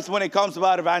on earth when it comes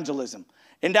about evangelism.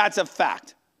 And that's a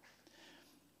fact.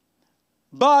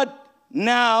 But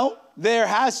now there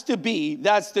has to be,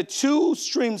 that's the two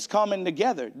streams coming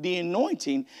together, the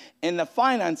anointing and the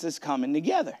finances coming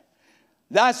together.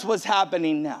 That's what's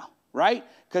happening now, right?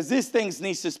 Because this thing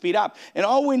needs to speed up. And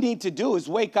all we need to do is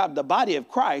wake up the body of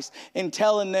Christ and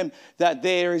telling them that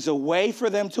there is a way for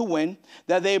them to win,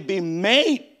 that they've been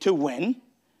made to win.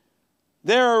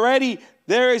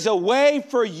 There is a way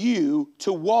for you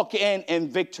to walk in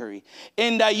victory,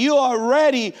 and that you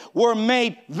already were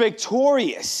made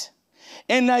victorious.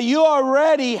 And that you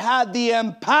already had the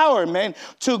empowerment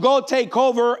to go take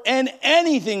over in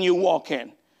anything you walk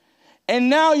in. And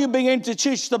now you begin to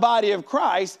teach the body of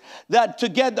Christ that to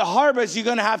get the harvest, you're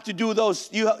going to have to do those.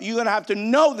 You're going to have to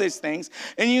know these things.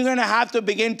 And you're going to have to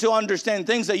begin to understand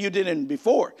things that you didn't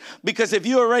before. Because if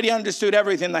you already understood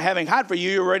everything that heaven had for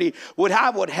you, you already would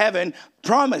have what heaven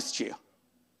promised you.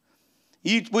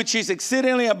 Which is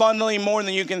exceedingly abundantly more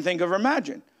than you can think of or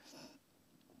imagine.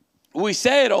 We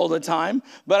say it all the time,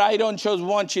 but I don't just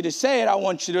want you to say it. I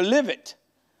want you to live it.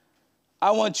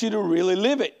 I want you to really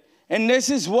live it. And this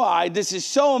is why this is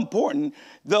so important,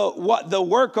 the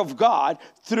work of God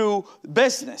through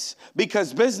business.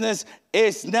 Because business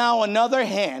is now another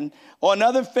hand or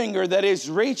another finger that is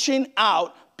reaching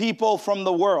out people from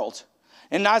the world.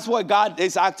 And that's what God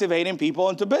is activating people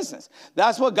into business.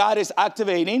 That's what God is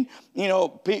activating,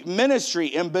 ministry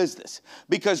in business.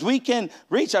 Because we can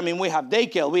reach, we have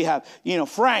Daykill, we have,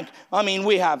 Frank.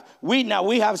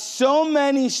 We have so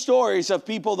many stories of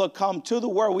people that come to the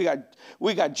world.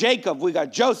 We got Jacob, we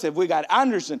got Joseph, we got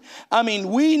Anderson.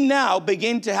 We now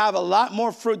begin to have a lot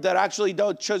more fruit that actually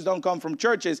don't come from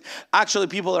churches. Actually,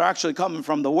 people are actually coming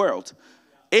from the world.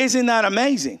 Isn't that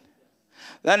amazing?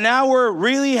 That now we're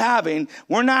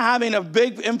not having a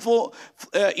big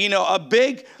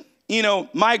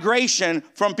migration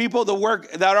from people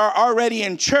that are already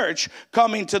in church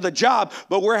coming to the job,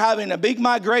 but we're having a big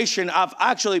migration of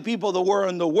actually people that were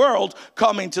in the world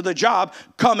coming to the job,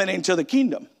 coming into the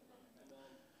kingdom.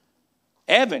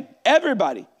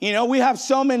 Everybody, we have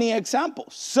so many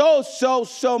examples,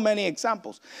 so many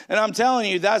examples. And I'm telling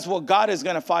you, that's what God is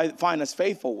going to find us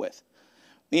faithful with.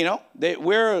 We are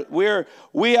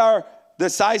the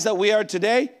size that we are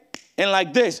today, and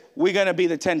like this, we're going to be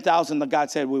the 10,000 that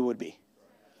God said we would be.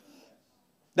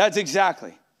 That's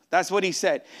what he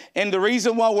said. And the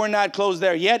reason why we're not close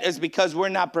there yet is because we're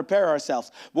not preparing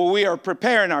ourselves. But we are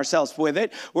preparing ourselves with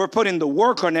it. We're putting the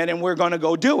work on it, and we're going to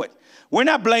go do it. We're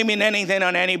not blaming anything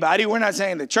on anybody. We're not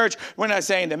saying the church. We're not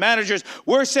saying the managers.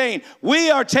 We're saying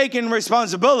we are taking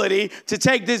responsibility to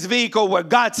take this vehicle where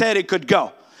God said it could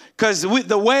go. Because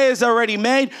the way is already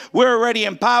made. We're already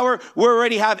in power. We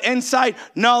already have insight,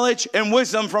 knowledge, and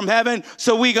wisdom from heaven.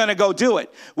 So we're going to go do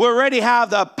it. We already have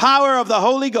the power of the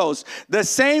Holy Ghost. The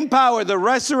same power that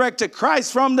resurrected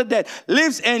Christ from the dead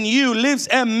lives in you, lives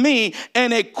in me.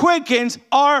 And it quickens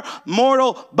our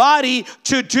mortal body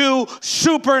to do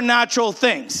supernatural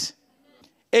things.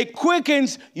 It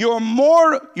quickens your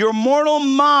mortal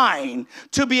mind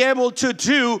to be able to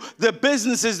do the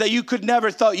businesses that you could never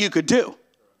thought you could do.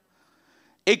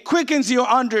 It quickens your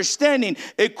understanding.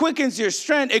 It quickens your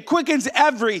strength. It quickens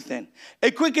everything.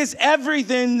 It quickens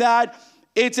everything that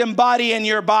it's embodied in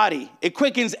your body. It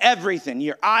quickens everything.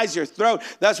 Your eyes, your throat.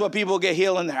 That's why people get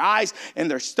healed in their eyes, in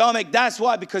their stomach. That's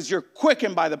why, because you're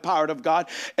quickened by the power of God.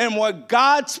 And when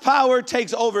God's power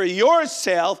takes over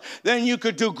yourself, then you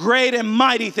could do great and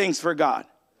mighty things for God.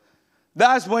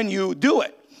 That's when you do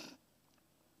it.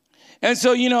 And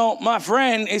so, my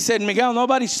friend, he said, Miguel,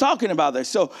 nobody's talking about this.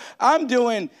 So I'm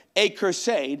doing a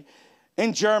crusade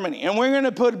in Germany. And we're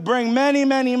going to bring many,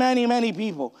 many, many, many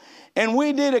people. And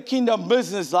we did a kingdom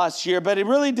business last year, but it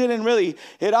really didn't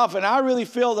hit off. And I really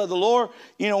feel that the Lord,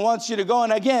 wants you to go.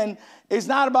 And again, it's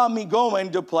not about me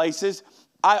going to places.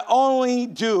 I only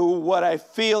do what I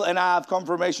feel and I have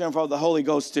confirmation from the Holy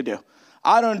Ghost to do.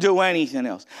 I don't do anything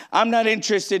else. I'm not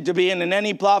interested to be in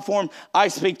any platform. I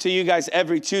speak to you guys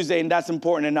every Tuesday, and that's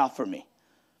important enough for me.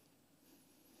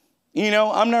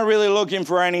 I'm not really looking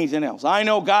for anything else. I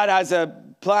know God has a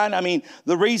plan.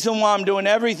 The reason why I'm doing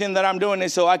everything that I'm doing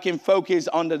is so I can focus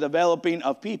on the developing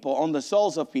of people, on the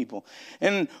souls of people.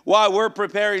 And why we're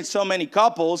preparing so many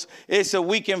couples is so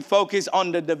we can focus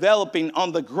on the developing,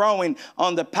 on the growing,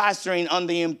 on the pastoring, on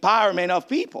the empowerment of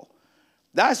people.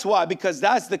 That's why, because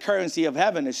that's the currency of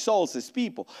heaven, is souls, is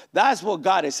people. That's what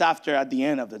God is after at the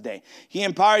end of the day. He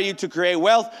empowered you to create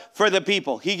wealth for the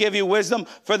people. He gave you wisdom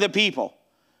for the people.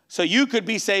 So you could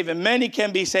be saved, and many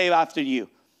can be saved after you.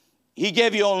 He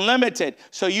gave you unlimited,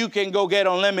 so you can go get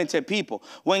unlimited people.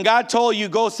 When God told you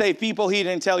go save people, he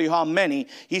didn't tell you how many.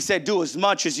 He said do as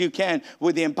much as you can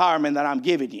with the empowerment that I'm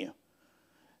giving you.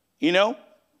 You know?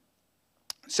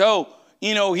 So,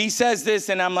 you know, he says this,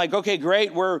 and I'm like, okay,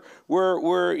 great. We're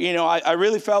you know, I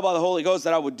really felt by the Holy Ghost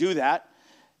that I would do that.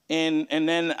 And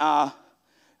then I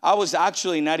was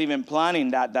actually not even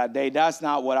planning that day. That's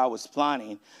not what I was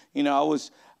planning. You know,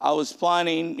 I was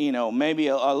planning, you know, maybe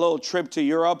a little trip to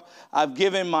Europe. I've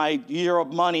given my Europe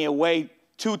money away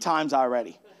 2 times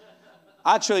already.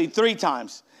 Actually, 3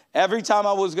 times. Every time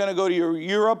I was going to go to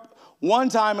Europe, one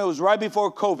time it was right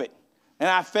before COVID. And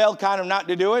I failed kind of not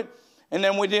to do it. And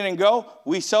then we didn't go.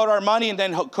 We sold our money, and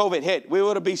then COVID hit. We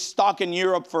would have been stuck in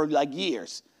Europe for like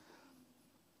years.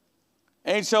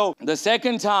 And so the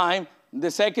second time,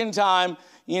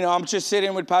 you know, I'm just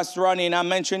sitting with Pastor Rodney, and I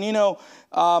mentioned, you know,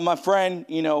 my friend,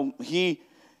 you know, he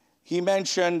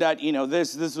mentioned that, you know,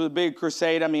 this was a big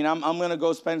crusade. I mean, I'm going to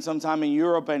go spend some time in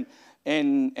Europe, and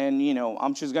you know,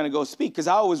 I'm just going to go speak, because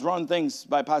I always run things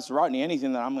by Pastor Rodney,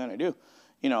 anything that I'm going to do.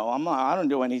 You know, I don't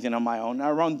do anything on my own.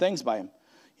 I run things by him.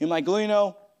 He's like, well, you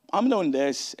know, I'm doing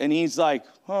this. And he's like,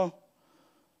 I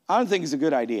don't think it's a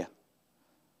good idea.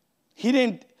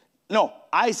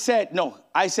 I said,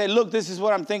 look, this is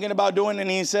what I'm thinking about doing.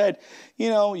 And he said, you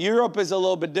know, Europe is a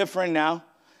little bit different now.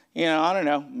 You know, I don't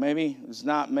know, maybe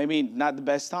not the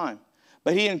best time.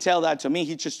 But he didn't tell that to me.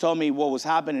 He just told me what was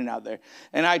happening out there.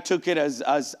 And I took it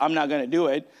as I'm not going to do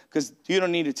it, because you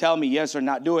don't need to tell me yes or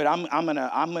not do it. I'm going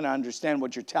to understand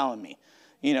what you're telling me,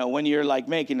 you know, when you're like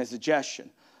making a suggestion,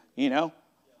 you know.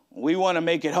 We want to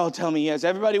make it, tell me yes.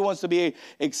 Everybody wants to be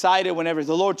excited whenever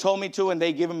the Lord told me to, and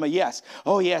they give him a yes.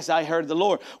 Oh, yes, I heard the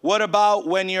Lord. What about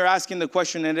when you're asking the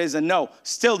question and it is a no?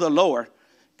 Still the Lord,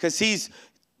 because he's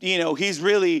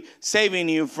really saving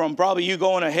you from probably you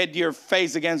going to hit your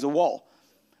face against a wall.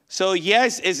 So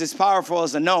yes is as powerful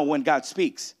as a no when God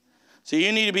speaks. So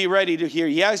you need to be ready to hear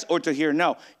yes or to hear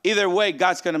no. Either way,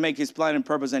 God's going to make his plan and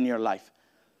purpose in your life.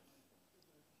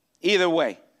 Either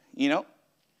way, you know.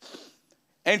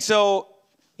 And so,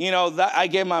 you know, that I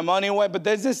gave my money away. But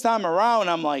this time around,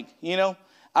 I'm like, you know,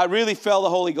 I really felt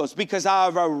the Holy Ghost, because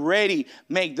I've already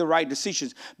made the right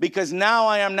decisions. Because now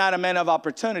I am not a man of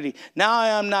opportunity. Now I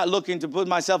am not looking to put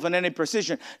myself in any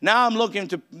position. Now I'm looking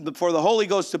for the Holy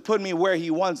Ghost to put me where he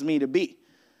wants me to be.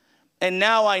 And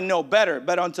now I know better.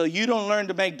 But until you don't learn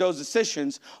to make those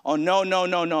decisions on no,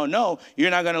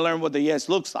 you're not going to learn what the yes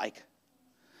looks like.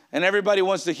 And everybody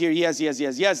wants to hear yes, yes,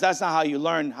 yes, yes. That's not how you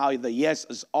learn how the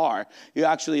yeses are. You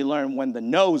actually learn when the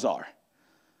no's are.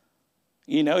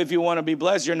 You know, if you want to be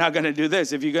blessed, you're not going to do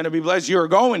this. If you're going to be blessed, you're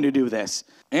going to do this.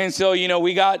 And so, you know,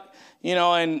 we got, you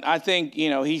know, and I think, you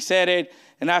know, he said it.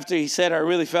 And after he said, I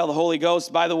really felt the Holy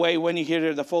Ghost. By the way, when you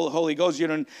hear the full Holy Ghost, you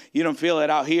don't feel it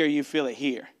out here. You feel it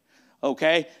here.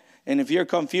 Okay? And if you're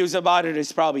confused about it,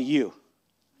 it's probably you.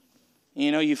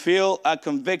 You know, you feel a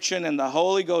conviction in the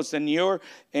Holy Ghost in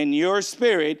your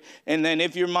spirit. And then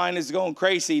if your mind is going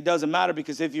crazy, it doesn't matter,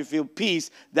 because if you feel peace,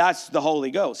 that's the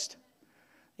Holy Ghost.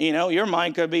 You know, your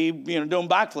mind could be, you know, doing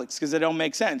backflips because it don't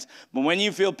make sense. But when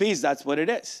you feel peace, that's what it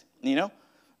is, you know,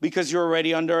 because you're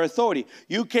already under authority.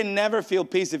 You can never feel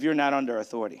peace if you're not under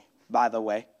authority, by the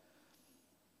way.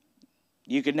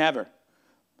 You could never.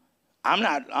 I'm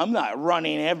not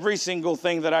running every single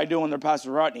thing that I do under Pastor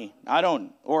Rodney. I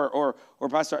don't, or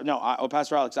Pastor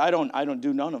Alex. I don't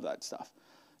do none of that stuff.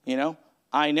 You know,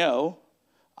 I know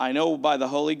by the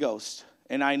Holy Ghost,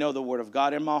 and I know the Word of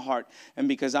God in my heart. And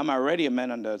because I'm already a man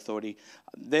under authority,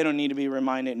 they don't need to be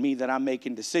reminding me that I'm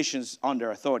making decisions under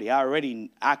authority. I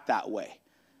already act that way.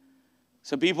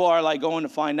 So people are like going to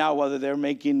find out whether they're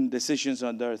making decisions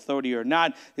under authority or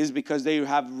not, is because they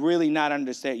have really not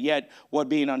understood yet what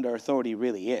being under authority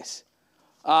really is.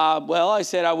 Well, I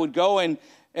said I would go, and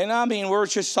I mean, we're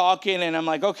just talking, and I'm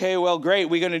like, okay, well, great,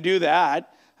 we're going to do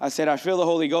that. I said, I feel the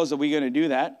Holy Ghost that we're going to do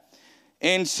that.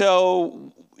 And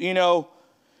so, you know,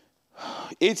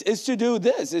 it's to do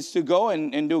this. It's to go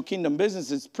and do kingdom business.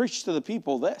 It's preach to the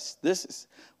people this. This is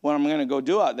what I'm going to go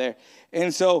do out there.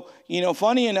 And so, you know,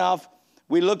 funny enough,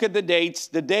 we look at the dates.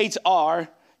 The dates are,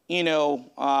 you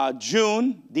know,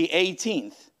 June the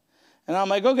 18th. And I'm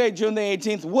like, okay, June the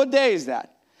 18th. What day is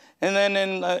that? And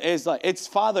then it's like, it's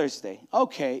Father's Day.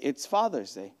 Okay, it's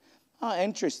Father's Day. Oh,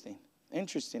 interesting.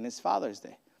 It's Father's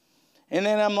Day. And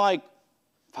then I'm like,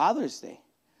 Father's Day.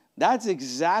 That's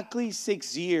exactly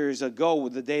 6 years ago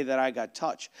with the day that I got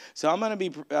touched. So I'm going to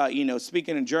be,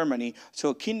 speaking in Germany to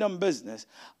a kingdom business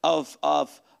of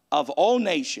all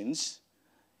nations.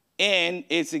 And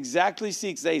it's exactly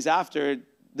 6 days after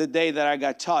the day that I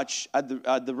got touched at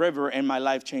the river, and my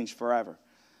life changed forever.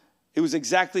 It was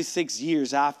exactly 6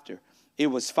 years after. It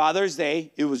was Father's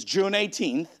Day. It was June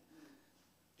 18th.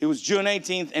 It was June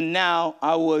 18th, and now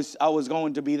I was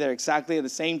going to be there exactly at the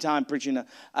same time preaching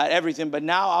everything. But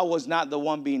now I was not the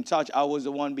one being touched. I was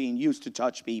the one being used to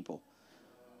touch people.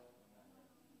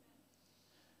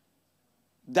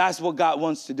 That's what God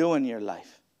wants to do in your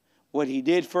life. What he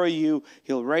did for you,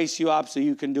 he'll raise you up so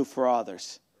you can do for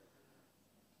others.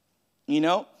 And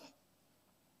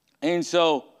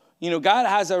so, God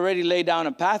has already laid down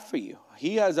a path for you.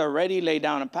 He has already laid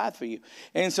down a path for you.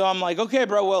 And so I'm like, okay,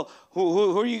 bro, well,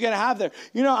 who are you going to have there?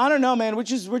 I don't know, man. We're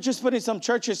just putting some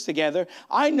churches together.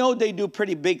 I know they do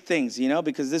pretty big things,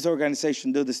 because this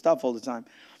organization do this stuff all the time.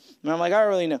 And I'm like, I don't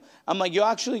really know. I'm like, you're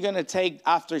actually going to take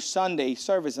after Sunday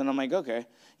service. And I'm like, okay,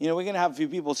 we're going to have a few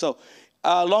people. So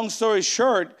long story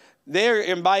short, they're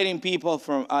inviting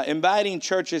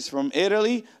churches from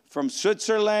Italy, from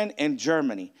Switzerland, and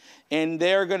Germany. And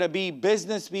they're going to be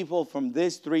business people from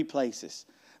these 3 places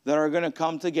that are going to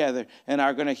come together and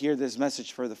are going to hear this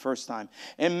message for the first time.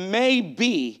 And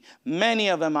maybe many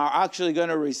of them are actually going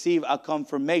to receive a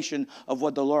confirmation of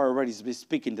what the Lord already has been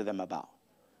speaking to them about.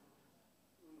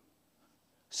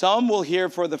 Some will hear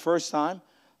for the first time.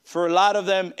 For a lot of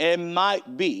them, it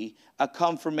might be a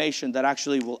confirmation that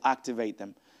actually will activate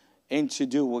them and to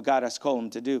do what God has called them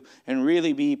to do and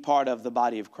really be part of the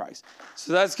body of Christ.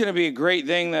 So that's going to be a great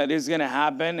thing that is going to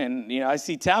happen. And, I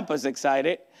see Tampa's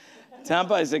excited.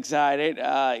 Tampa is excited.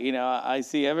 I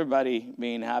see everybody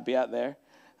being happy out there.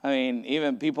 I mean,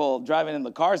 even people driving in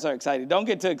the cars are excited. Don't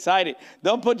get too excited.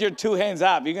 Don't put your 2 hands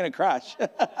up. You're going to crash.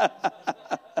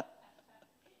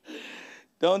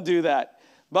 Don't do that.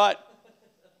 But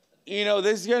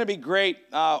this is going to be great.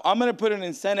 I'm going to put an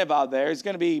incentive out there. It's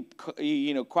going to be,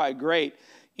 quite great.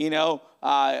 We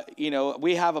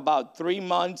have about 3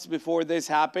 months before this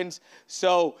happens.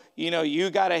 So,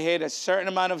 you got to hit a certain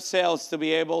amount of sales to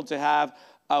be able to have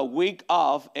a week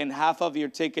off and half of your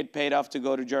ticket paid off to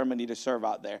go to Germany to serve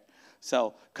out there.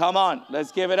 So, come on,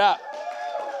 let's give it up.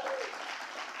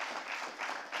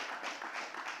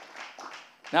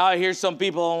 Now I hear some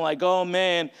people like, oh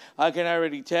man, I can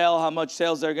already tell how much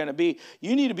sales they're going to be.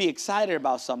 You need to be excited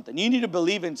about something. You need to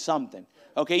believe in something.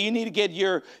 Okay, you need to get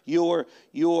your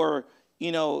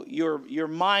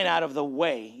mind out of the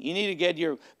way. You need to get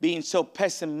your being so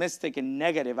pessimistic and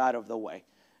negative out of the way.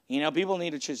 People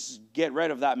need to just get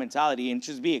rid of that mentality and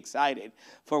just be excited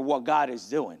for what God is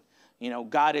doing.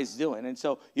 God is doing. And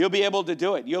so you'll be able to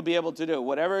do it. You'll be able to do it.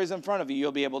 Whatever is in front of you,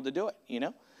 you'll be able to do it,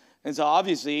 And so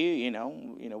obviously,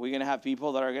 we're going to have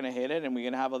people that are going to hit it, and we're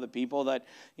going to have other people that,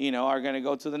 are going to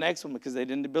go to the next one because they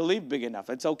didn't believe big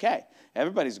enough. It's okay.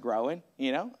 Everybody's growing,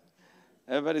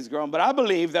 Everybody's growing. But I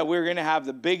believe that we're going to have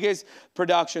the biggest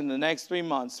production in the next 3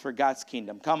 months for God's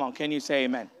kingdom. Come on, can you say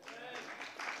amen?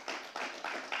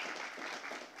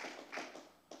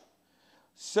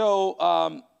 So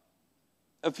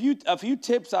a few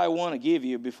tips I want to give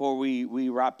you before we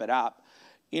wrap it up.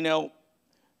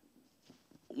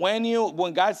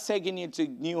 When God's taking you to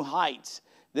new heights,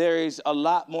 there is a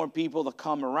lot more people that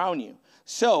come around you.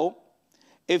 So,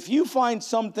 if you find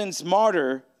something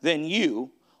smarter than you,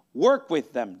 work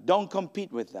with them. Don't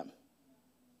compete with them.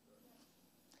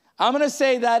 I'm going to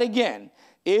say that again.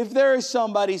 If there is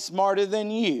somebody smarter than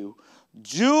you,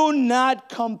 do not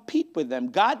compete with them.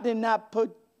 God did not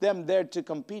put them there to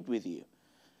compete with you.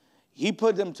 He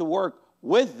put them to work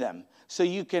with them so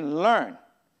you can learn.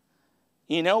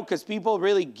 Because people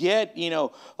really get,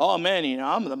 oh man,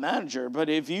 I'm the manager. But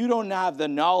if you don't have the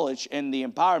knowledge and the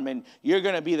empowerment, you're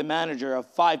going to be the manager of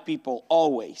 5 people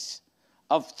always,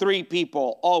 of 3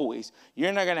 people always.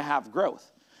 You're not going to have growth.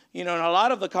 In a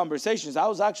lot of the conversations, I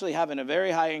was actually having a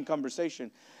very high-end conversation,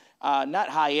 not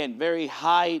high-end, very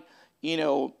high, at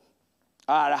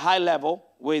a high level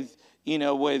with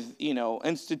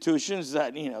institutions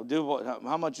that, do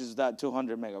how much is that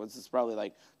 200 megawatts? It's probably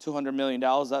like $200 million,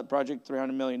 that project,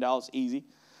 $300 million, easy.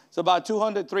 So about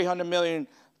 $200 to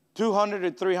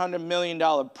 $300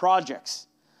 million projects,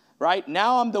 right?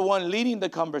 Now I'm the one leading the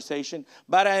conversation,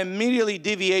 but I immediately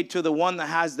deviate to the one that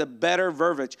has the better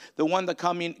verbiage, the one that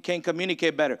can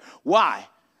communicate better. Why?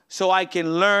 So I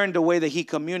can learn the way that he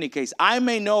communicates. I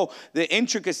may know the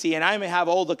intricacy and I may have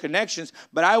all the connections,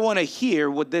 but I want to hear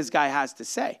what this guy has to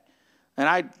say. And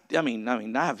I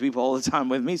have people all the time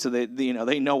with me, so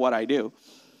they know what I do.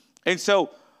 And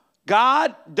so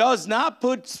God does not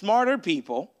put smarter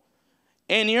people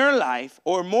in your life,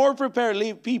 or more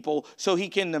prepared people so he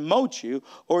can demote you,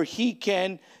 or he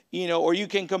can, or you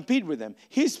can compete with them.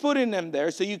 He's putting them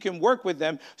there so you can work with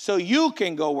them, so you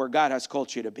can go where God has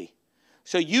called you to be.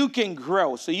 So you can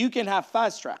grow, so you can have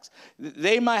fast tracks.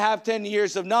 They might have 10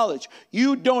 years of knowledge.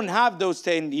 You don't have those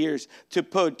 10 years to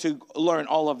learn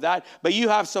all of that, but you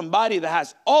have somebody that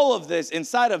has all of this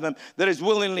inside of them that is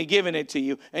willingly giving it to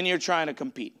you, and you're trying to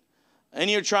compete, and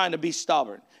you're trying to be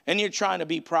stubborn, and you're trying to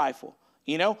be prideful.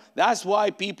 That's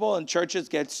why people in churches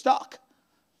get stuck,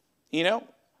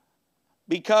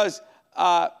 because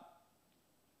God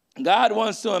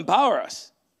wants to empower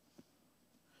us.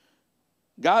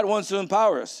 God wants to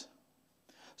empower us.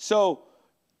 So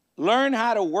learn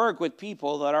how to work with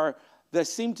people that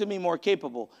seem to be more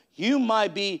capable. You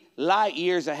might be light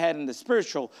years ahead in the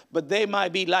spiritual, but they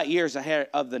might be light years ahead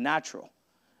of the natural.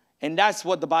 And that's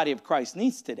what the body of Christ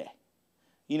needs today.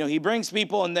 He brings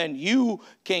people, and then you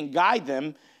can guide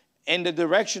them in the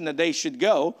direction that they should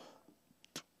go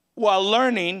while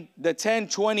learning the 10,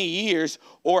 20 years,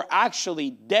 or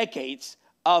actually decades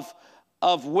of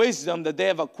wisdom that they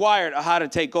have acquired of how to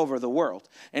take over the world.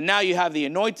 And now you have the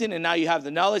anointing, and now you have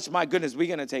the knowledge. My goodness, we're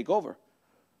going to take over.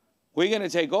 We're going to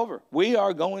take over. We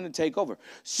are going to take over.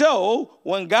 So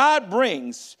when God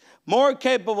brings more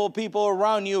capable people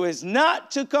around you, is not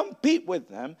to compete with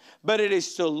them, but it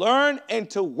is to learn and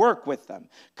to work with them.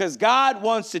 Because God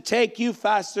wants to take you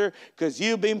faster, because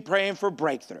you've been praying for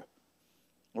breakthrough.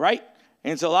 Right?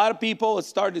 And so a lot of people have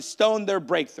started to stone their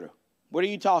breakthrough. What are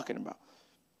you talking about?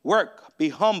 Work, be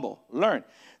humble, learn.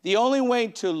 The only way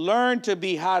to learn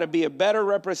how to be a better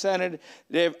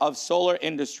representative of Solar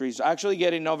Industries, actually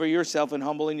getting over yourself and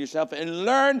humbling yourself, and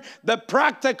learn the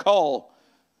practical.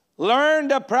 Learn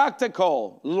the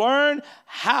practical. Learn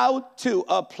how to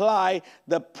apply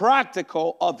the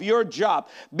practical of your job.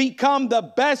 Become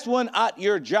the best one at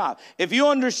your job. If you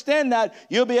understand that,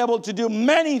 you'll be able to do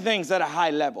many things at a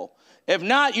high level. If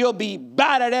not, you'll be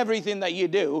bad at everything that you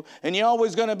do, and you're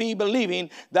always going to be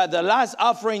believing that the last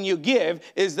offering you give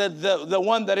is the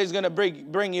one that is going to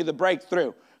bring you the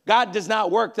breakthrough. God does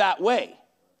not work that way.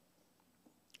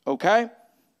 Okay?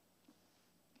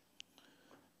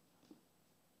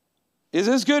 Is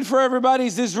this good for everybody?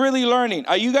 Is this really learning?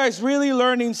 Are you guys really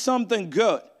learning something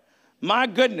good? My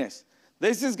goodness.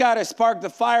 This has got to spark the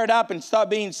fire up and stop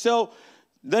being so.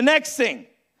 The next thing.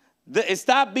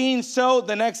 Stop being so,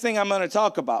 the next thing I'm going to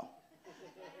talk about.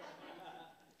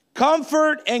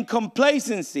 Comfort and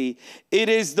complacency. It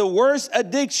is the worst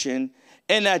addiction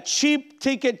and a cheap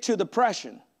ticket to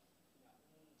depression.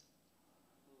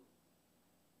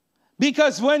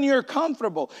 Because when you're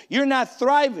comfortable, you're not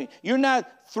thriving. You're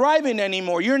not thriving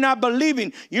anymore. You're not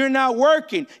believing. You're not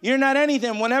working. You're not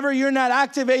anything. Whenever you're not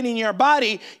activating your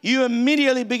body, you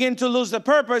immediately begin to lose the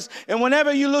purpose. And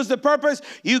whenever you lose the purpose,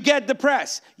 you get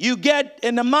depressed. You get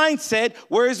in the mindset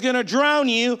where it's going to drown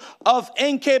you of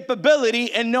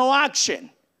incapability and no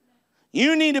action.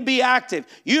 You need to be active.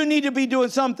 You need to be doing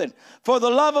something. For the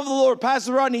love of the Lord,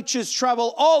 Pastor Rodney just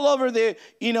traveled all over the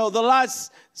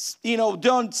last,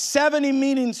 done 70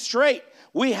 meetings straight.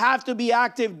 We have to be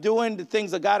active doing the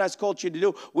things that God has called you to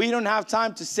do. We don't have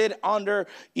time to sit under,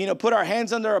 put our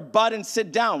hands under a butt and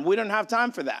sit down. We don't have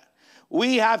time for that.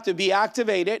 We have to be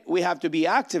activated. We have to be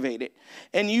activated.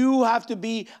 And you have to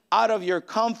be out of your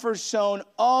comfort zone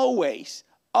always.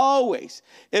 Always.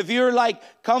 If you're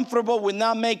comfortable with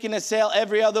not making a sale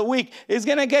every other week, it's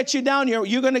going to get you down here.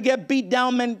 You're going to get beat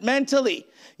down mentally.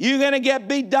 You're going to get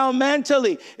beat down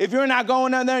mentally if you're not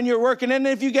going down there and you're working. And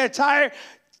if you get tired,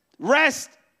 rest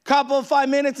couple of 5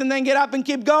 minutes and then get up and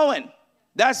keep going.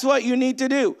 That's what you need to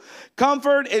do.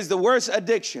 Comfort is the worst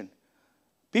addiction.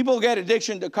 People get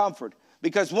addiction to comfort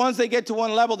because once they get to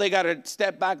one level, they got to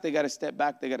step back. They got to step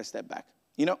back. They got to step back.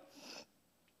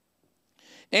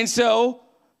 And so,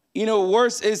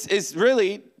 worse is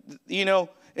really, and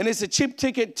it's a cheap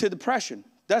ticket to depression.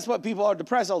 That's what people are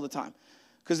depressed all the time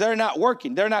because they're not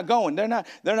working. They're not going. They're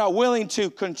not willing to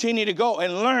continue to go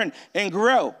and learn and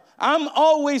grow. I'm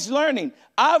always learning.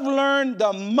 I've learned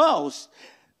the most.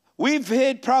 We've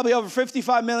hit probably over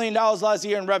 $55 million last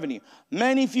year in revenue.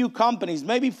 Many few companies,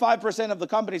 maybe 5% of the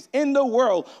companies in the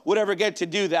world would ever get to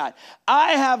do that.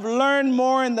 I have learned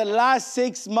more in the last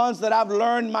 6 months than I've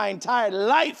learned my entire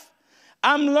life.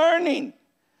 I'm learning.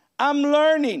 I've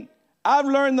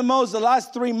learned the most the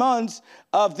last 3 months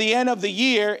of the end of the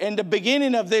year and the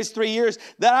beginning of these 3 years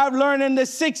that I've learned in the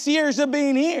 6 years of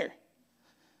being here.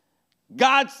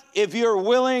 If you're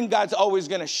willing, God's always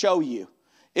going to show you.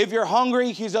 If you're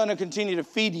hungry, he's going to continue to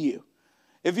feed you.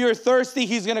 If you're thirsty,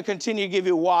 he's going to continue to give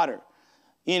you water.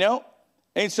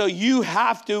 And so you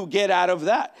have to get out of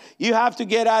that. You have to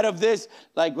get out of this,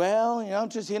 like, well, I'm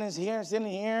just sitting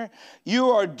here.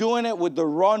 You are doing it with the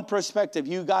wrong perspective.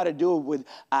 You got to do it with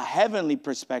a heavenly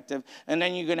perspective, and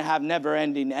then you're going to have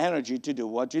never-ending energy to do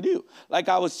what you do. Like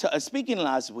I was speaking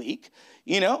last week,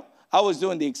 I was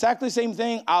doing the exactly same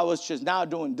thing. I was just now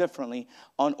doing differently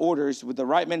on orders with the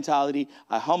right mentality.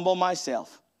 I humble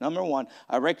myself. Number one,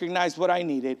 I recognize what I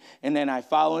needed, and then I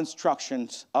follow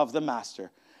instructions of the master.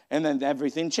 And then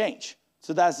everything changed.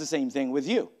 So that's the same thing with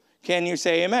you. Can you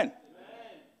say amen? Amen?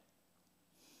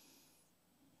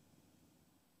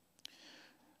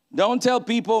 Don't tell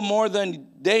people more than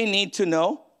they need to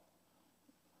know.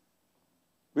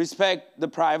 Respect the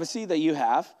privacy that you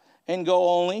have. And go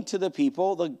only to the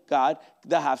people, God,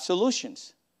 that have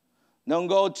solutions. Don't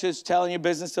go just telling your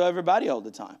business to everybody all the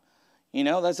time.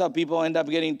 That's how people end up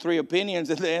getting 3 opinions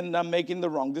and they end up making the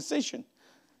wrong decision.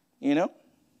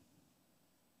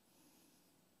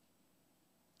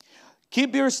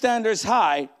 Keep your standards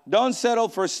high. Don't settle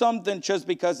for something just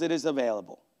because it is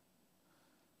available.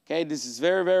 Okay, this is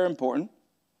very, very important.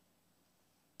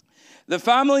 The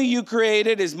family you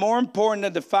created is more important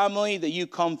than the family that you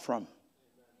come from.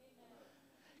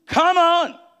 Come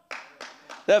on.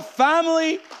 The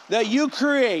family that you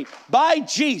create by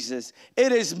Jesus,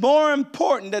 it is more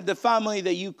important than the family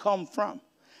that you come from.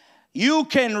 You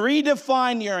can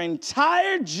redefine your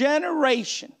entire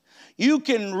generation. You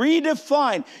can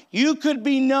redefine. You could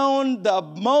be known the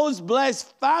most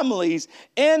blessed families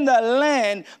in the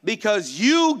land because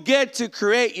you get to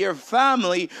create your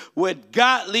family with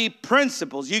godly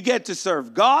principles. You get to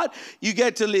serve God. You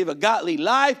get to live a godly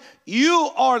life. You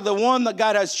are the one that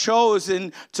God has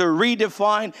chosen to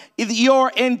redefine your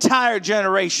entire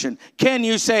generation. Can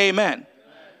you say amen? Amen.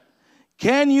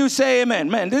 Can you say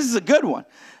amen? Man, this is a good one.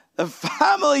 The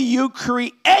family you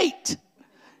create.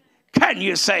 Can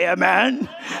you say amen?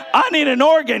 I need an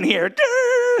organ here.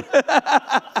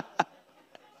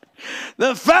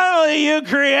 The family you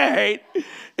create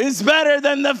is better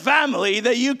than the family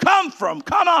that you come from.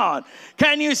 Come on.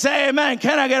 Can you say amen?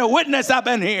 Can I get a witness up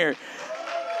in here?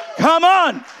 Come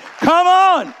on. Come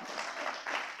on.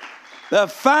 The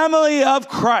family of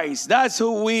Christ. That's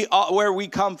who we are, where we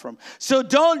come from. So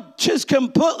don't just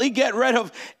completely get rid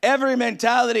of every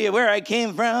mentality of where I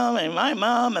came from and my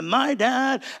mom and my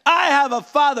dad. I have a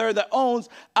father that owns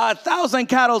 1,000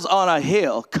 cattle on a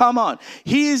hill. Come on.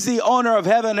 He's the owner of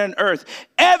heaven and earth.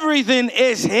 Everything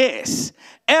is his.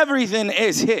 Everything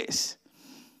is his.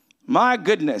 My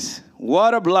goodness.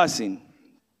 What a blessing.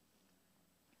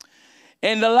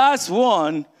 And the last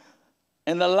one,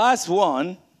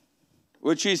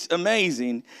 which is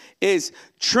amazing, is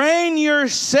train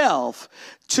yourself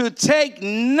to take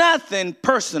nothing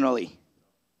personally.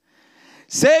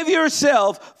 Save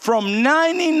yourself from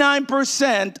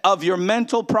 99% of your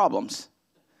mental problems.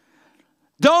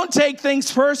 Don't take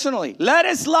things personally. Let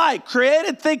it slide. Create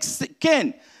a thick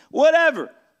skin.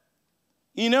 Whatever.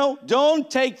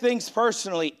 Don't take things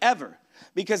personally ever.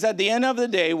 Because at the end of the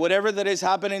day, whatever that is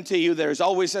happening to you, there's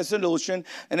always a solution.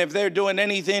 And if they're doing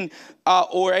anything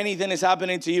or anything is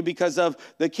happening to you because of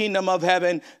the kingdom of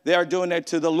heaven, they are doing it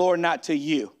to the Lord, not to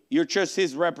you. You're just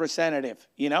his representative,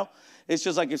 It's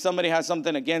just like if somebody has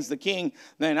something against the king,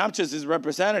 then I'm just his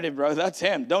representative, bro. That's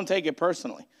him. Don't take it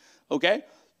personally, okay?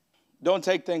 Don't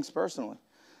take things personally.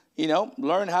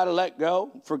 Learn how to let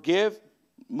go, forgive,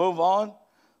 move on,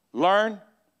 learn.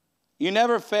 You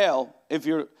never fail if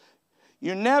you're...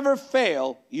 You never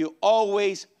fail, you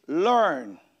always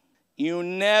learn. You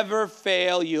never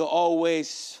fail, you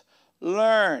always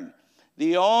learn.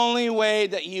 The only way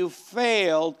that you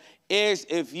failed is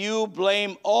if you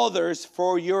blame others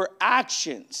for your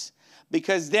actions,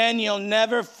 because then you'll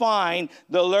never find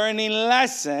the learning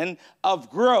lesson of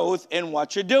growth in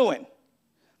what you're doing.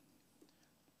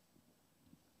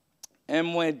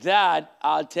 And with that,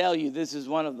 I'll tell you, this is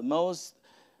one of the most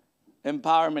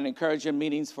empowerment, encouragement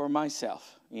meetings for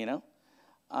myself,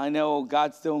 I know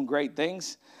God's doing great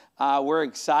things. We're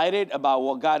excited about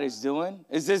what God is doing.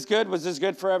 Is this good? Was this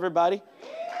good for everybody?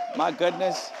 My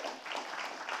goodness.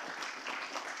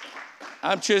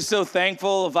 I'm just so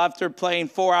thankful of after playing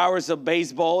 4 hours of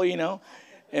baseball,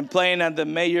 and playing at the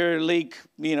Major League,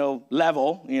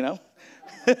 level,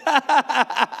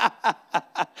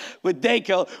 with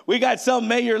Daco. We got some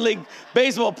Major League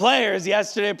Baseball players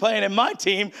yesterday playing in my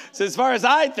team. So as far as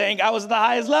I think, I was at the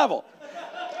highest level.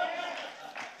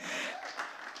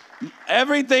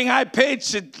 Everything I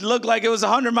pitched, it looked like it was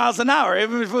 100 miles an hour,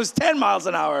 even if it was 10 miles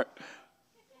an hour.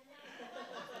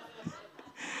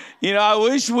 You know, I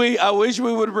wish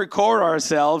we would record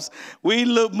ourselves. We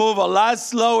move a lot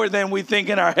slower than we think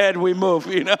in our head we move,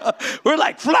 you know. We're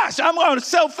like, Flash, I'm going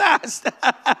so fast.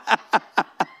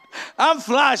 I'm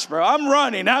Flash, bro. I'm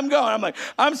running. I'm going. I'm like,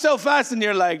 I'm so fast. And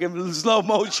you're like in slow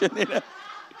motion, you know.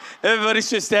 Everybody's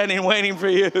just standing waiting for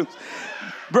you.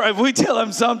 Bro, if we tell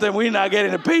them something, we're not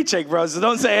getting a paycheck, bro. So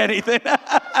don't say anything.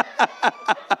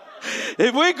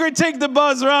 If we critique the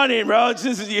bus running, bro, it's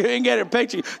just you ain't getting a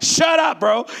paycheck. Shut up,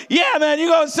 bro. Yeah, man, you're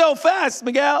going so fast,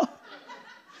 Miguel.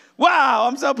 Wow,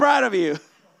 I'm so proud of you.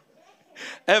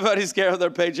 Everybody's scared of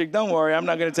their paycheck. Don't worry, I'm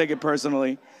not going to take it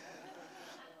personally.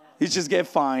 You just get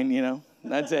fined, you know.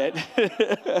 That's it.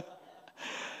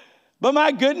 But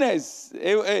my goodness,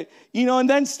 you know, and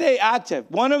then stay active.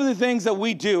 One of the things that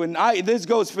we do, and this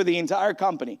goes for the entire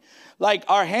company, like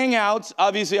our hangouts,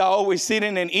 obviously are always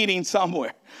sitting and eating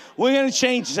somewhere. We're going to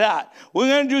change that. We're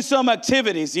going to do some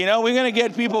activities, you know. We're going to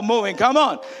get people moving. Come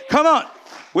on. Come on.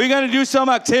 We're going to do some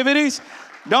activities.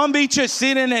 Don't be just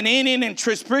sitting and eating and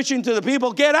just preaching to the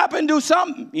people. Get up and do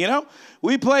something, you know.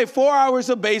 We play 4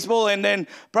 hours of baseball and then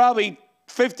probably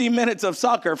 50 minutes of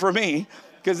soccer for me,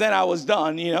 because then I was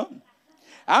done, you know.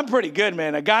 I'm pretty good,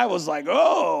 man. A guy was like,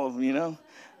 oh, you know,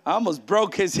 I almost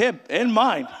broke his hip and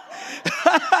mine.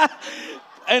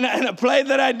 and a play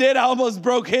that I did, I almost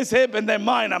broke his hip and then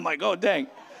mine. I'm like, oh, dang.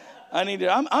 I'm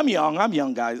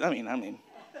young, guys. I mean,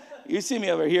 you see me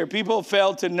over here. People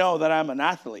fail to know that I'm an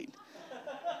athlete.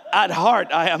 At heart,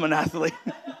 I am an athlete.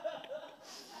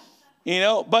 You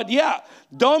know, but yeah,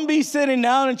 don't be sitting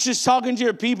down and just talking to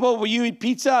your people when you eat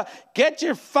pizza. Get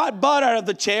your fat butt out of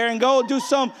the chair and go do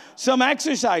some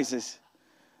exercises.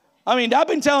 I mean, I've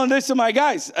been telling this to my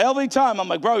guys every time. I'm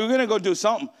like, bro, we're gonna go do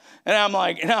something. And I'm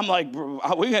like, bro,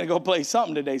 we're gonna go play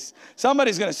something today.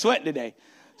 Somebody's gonna sweat today.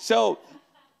 So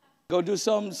go do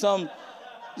some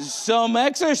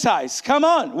exercise. Come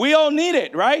on, we all need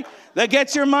it, right? That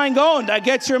gets your mind going.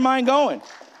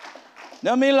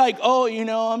 Don't be like, oh, you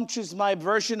know, my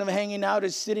version of hanging out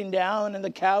is sitting down on the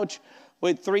couch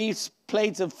with 3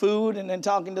 plates of food and then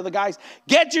talking to the guys.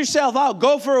 Get yourself out.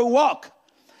 Go for a walk.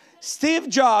 Steve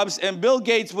Jobs and Bill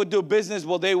Gates would do business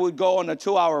while they would go on a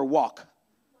 2-hour walk.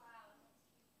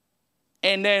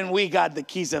 And then we got the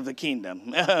keys of the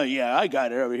kingdom. Oh, yeah, I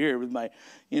got it over here with my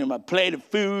plate of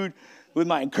food, with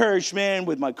my encouragement,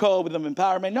 with my code, with my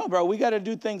empowerment. No, bro, we got to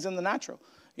do things in the natural,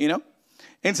 you know.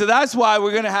 And so that's why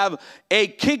we're going to have a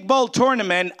kickball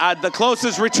tournament at the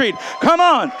closest retreat. Come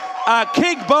on, a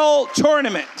kickball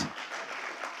tournament.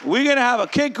 We're going to have a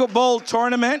kickball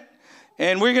tournament,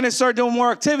 and we're going to start doing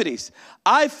more activities.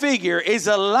 I figure it's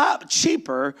a lot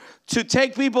cheaper to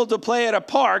take people to play at a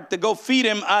park to go feed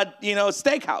them at, a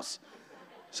steakhouse.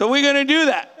 So we're going to do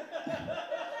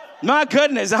that. My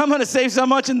goodness, I'm going to save so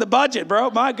much in the budget, bro.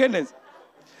 My goodness.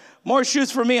 More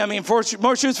shoes for me.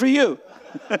 More shoes for you.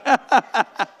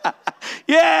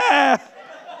 Yeah,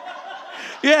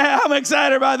 I'm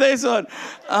excited about this one.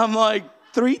 I'm like,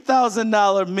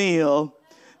 $3,000 meal,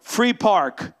 free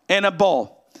park, and a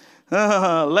bowl.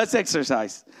 Let's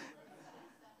exercise.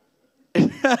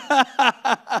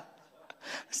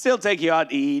 Still take you out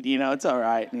to eat, it's all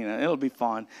right. It'll be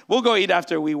fun. We'll go eat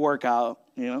after we work out,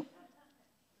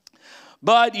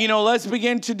 But, let's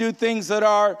begin to do things that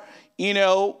are,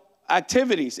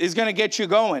 activities. It's going to get you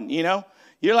going,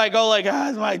 You're like,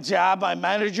 it's my job, my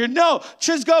manager. No,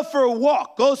 just go for a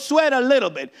walk. Go sweat a little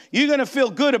bit. You're going to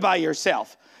feel good about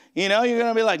yourself. You're going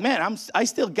to be like, man, I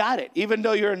still got it, even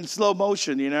though you're in slow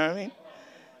motion, you know what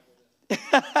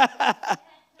I mean?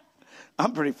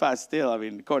 I'm pretty fast still,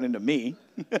 according to me.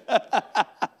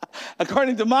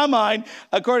 According to my mind,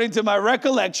 according to my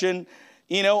recollection,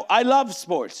 I love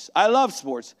sports.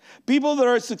 People that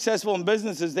are successful in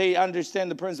businesses, they understand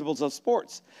the principles of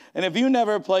sports. And if you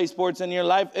never play sports in your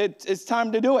life, it's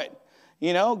time to do it.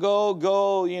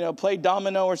 Go, play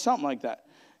domino or something like that.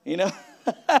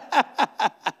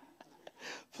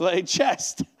 Play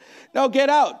chess. No, get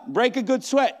out. Break a good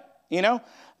sweat.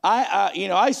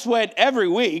 I sweat every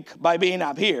week by being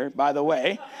up here, by the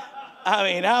way.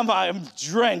 I'm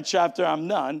drenched after I'm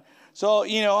done. So,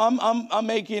 I'm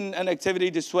making an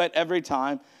activity to sweat every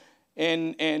time.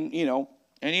 And you don't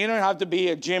have to be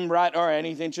a gym rat or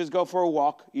anything. Just go for a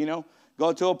walk,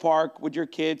 Go to a park with your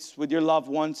kids, with your loved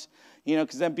ones,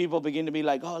 because then people begin to be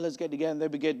like, oh, let's get together.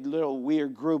 They get little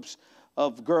weird groups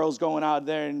of girls going out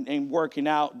there and working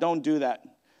out. Don't do that.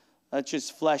 That's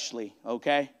just fleshly,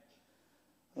 okay?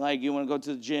 Like you want to go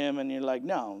to the gym and you're like,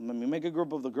 no, make a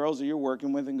group of the girls that you're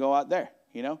working with and go out there,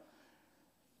 That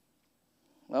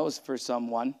was for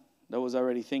someone that was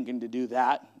already thinking to do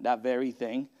that very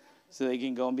thing, so they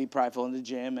can go and be prideful in the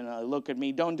gym and look at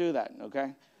me. Don't do that,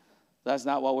 okay? That's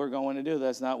not what we're going to do.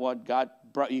 That's not what God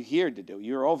brought you here to do.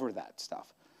 You're over that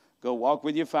stuff. Go walk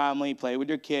with your family, play with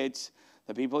your kids,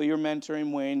 the people you're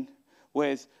mentoring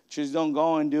with. Just don't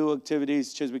go and do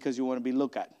activities just because you want to be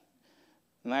looked at.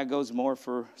 And that goes more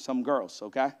for some girls,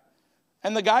 okay?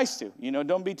 And the guys too.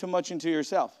 Don't be too much into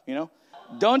yourself,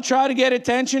 Don't try to get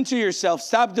attention to yourself.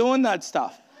 Stop doing that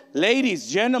stuff.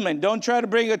 Ladies, gentlemen, don't try to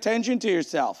bring attention to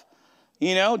yourself.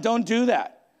 Don't do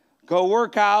that. Go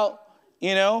work out,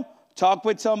 talk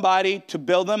with somebody to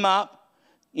build them up,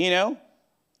 at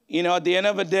the end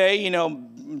of the day,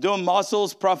 doing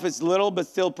muscles profits little, but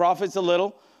still profits a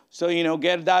little. So,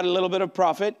 get that a little bit of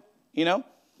profit,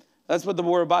 That's what the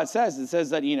Word of God says. It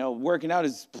says that, working out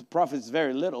profits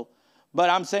very little. But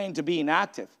I'm saying to be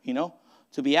inactive,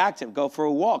 to be active. Go for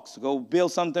walks. Go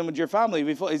build something with your family.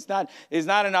 It's not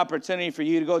an opportunity for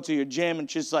you to go to your gym and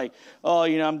just like,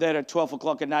 I'm there at 12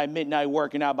 o'clock at night, midnight,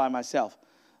 working out by myself.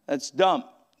 That's dumb.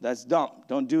 That's dumb.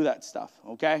 Don't do that stuff,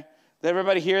 okay? Did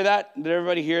everybody hear that?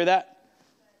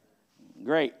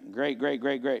 Great.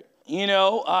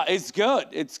 It's good.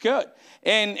 It's good.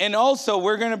 And also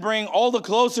we're going to bring all the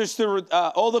closers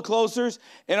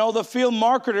and all the field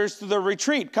marketers to the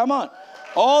retreat. Come on.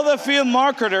 All the field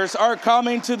marketers are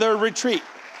coming to the retreat.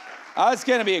 It's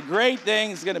going to be a great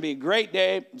thing. It's going to be a great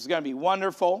day. It's going to be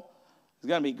wonderful. It's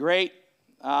going to be great,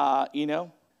 But,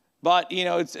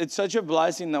 it's such a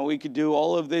blessing that we could do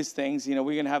all of these things. We're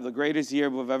going to have the greatest year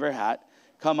we've ever had.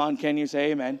 Come on, can you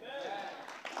say amen?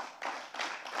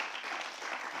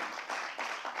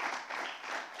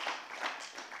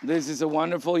 This is a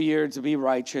wonderful year to be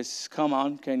righteous. Come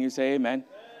on, can you say amen?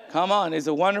 Come on, it's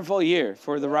a wonderful year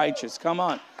for the righteous. Come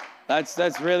on.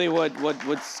 That's really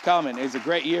what's coming. It's a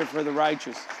great year for the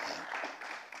righteous.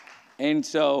 And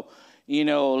so,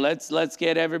 let's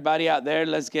get everybody out there.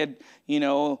 Let's get,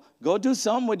 go do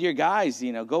something with your guys,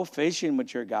 go fishing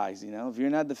with your guys, If you're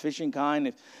not the fishing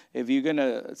kind, if you're going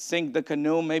to sink the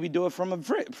canoe, maybe do it from a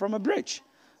bridge.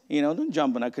 Don't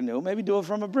jump in a canoe. Maybe do it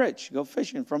from a bridge. Go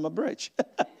fishing from a bridge.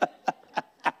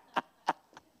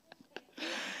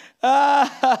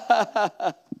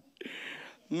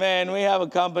 Man, we have a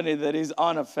company that is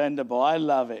unoffendable. I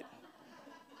love it.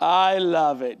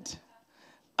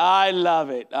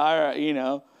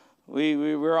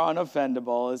 We're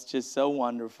unoffendable. It's just so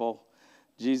wonderful.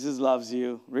 Jesus loves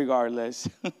you regardless.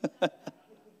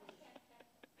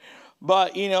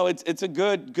 But, it's a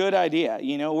good idea.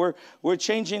 We're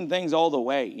changing things all the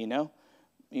way,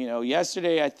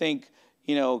 Yesterday, I think,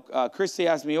 Christy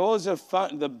asked me, what was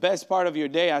the best part of your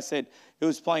day? I said, it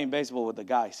was playing baseball with the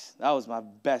guys. That was my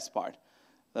best part.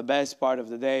 The best part of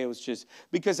the day was just,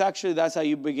 because actually that's how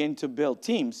you begin to build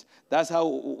teams. That's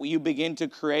how you begin to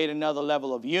create another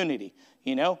level of unity,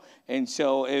 And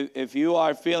so if you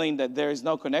are feeling that there is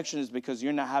no connection, it's because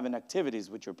you're not having activities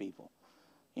with your people.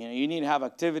 You need to have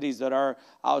activities that are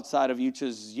outside of you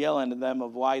just yelling at them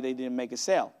of why they didn't make a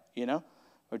sale,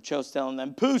 Or just telling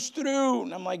them, push through.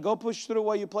 And I'm like, go push through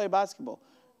while you play basketball.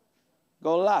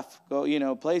 Go laugh.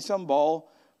 Go, play some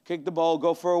ball. Kick the ball.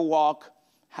 Go for a walk.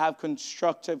 Have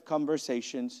constructive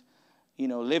conversations.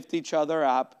 Lift each other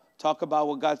up. Talk about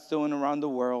what God's doing around the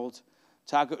world.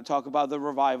 Talk about the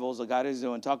revivals that God is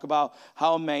doing. Talk about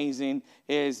how amazing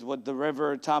is what the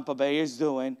river Tampa Bay is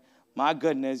doing. My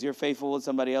goodness, you're faithful with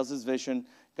somebody else's vision.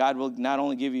 God will not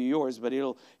only give you yours, but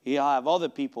he'll have other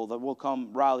people that will come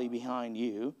rally behind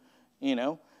you,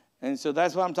 And so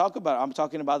that's what I'm talking about. I'm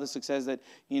talking about the success that,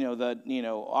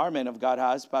 our man of God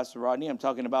has, Pastor Rodney. I'm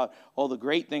talking about all the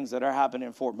great things that are happening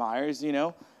in Fort Myers,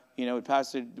 with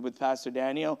Pastor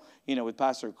Daniel, with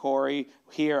Pastor Corey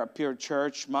here at Pure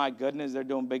Church. My goodness, they're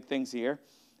doing big things here,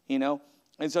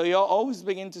 And so you'll always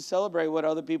begin to celebrate what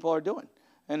other people are doing.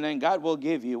 And then God will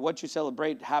give you. What you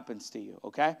celebrate happens to you,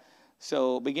 okay?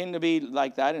 So begin to be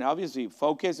like that, and obviously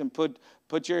focus and put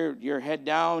your head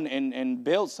down and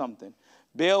build something.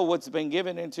 Build what's been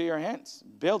given into your hands.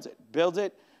 Build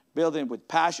it with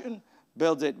passion.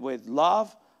 Build it with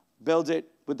love. Build it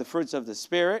with the fruits of the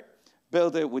Spirit.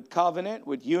 Build it with covenant,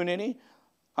 with unity,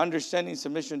 understanding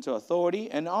submission to authority,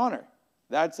 and honor.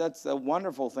 That's a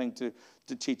wonderful thing to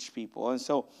teach people. And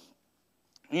so,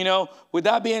 with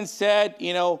that being said,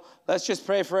 let's just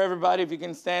pray for everybody. If you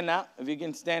can stand up.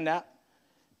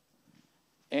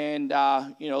 And,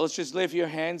 let's just lift your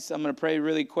hands. I'm going to pray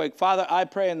really quick. Father, I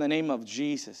pray in the name of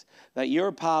Jesus that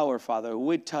your power, Father,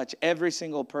 would touch every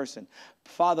single person.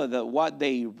 Father, that what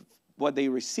they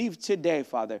receive today,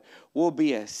 Father, will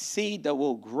be a seed that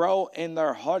will grow in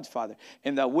their hearts, Father,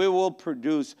 and that we will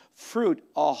produce fruit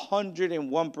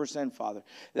 101%, Father,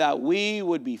 that we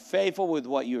would be faithful with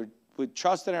what you're with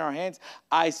trust in our hands.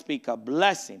 I speak a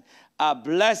blessing. a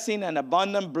blessing, an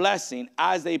abundant blessing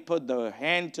as they put their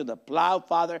hand to the plow,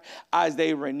 Father, as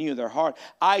they renew their heart.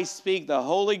 I speak the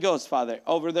Holy Ghost, Father,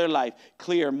 over their life.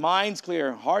 Clear minds,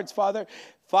 clear hearts, Father.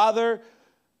 Father,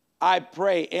 I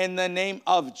pray in the name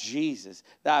of Jesus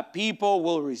that people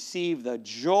will receive the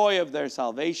joy of their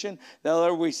salvation, that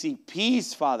they'll receive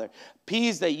peace, Father,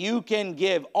 peace that you can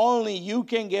give, only you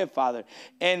can give, Father,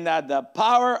 and that the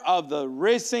power of the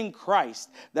risen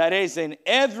Christ that is in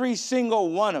every single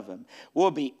one of them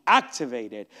will be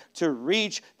activated to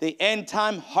reach the end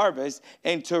time harvest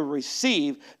and to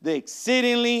receive the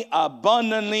exceedingly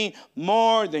abundantly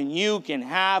more than you can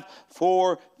have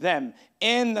for them.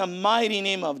 In the mighty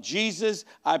name of Jesus,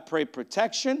 I pray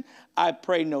protection. I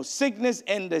pray no sickness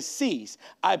and disease.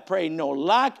 I pray no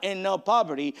lack and no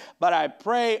poverty, but I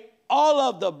pray all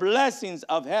of the blessings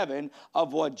of heaven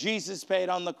of what Jesus paid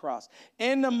on the cross.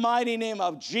 In the mighty name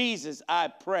of Jesus, I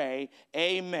pray,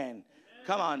 amen.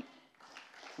 Come on.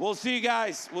 We'll see you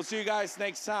guys. We'll see you guys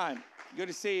next time. Good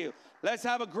to see you. Let's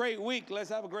have a great week. Let's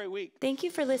have a great week. Thank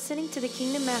you for listening to the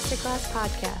Kingdom Masterclass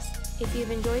podcast. If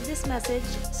you've enjoyed this message,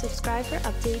 subscribe for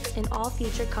updates and all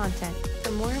future content.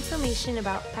 For more information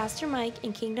about Pastor Mike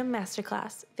and Kingdom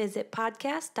Masterclass, visit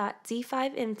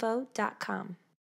podcast.z5info.com.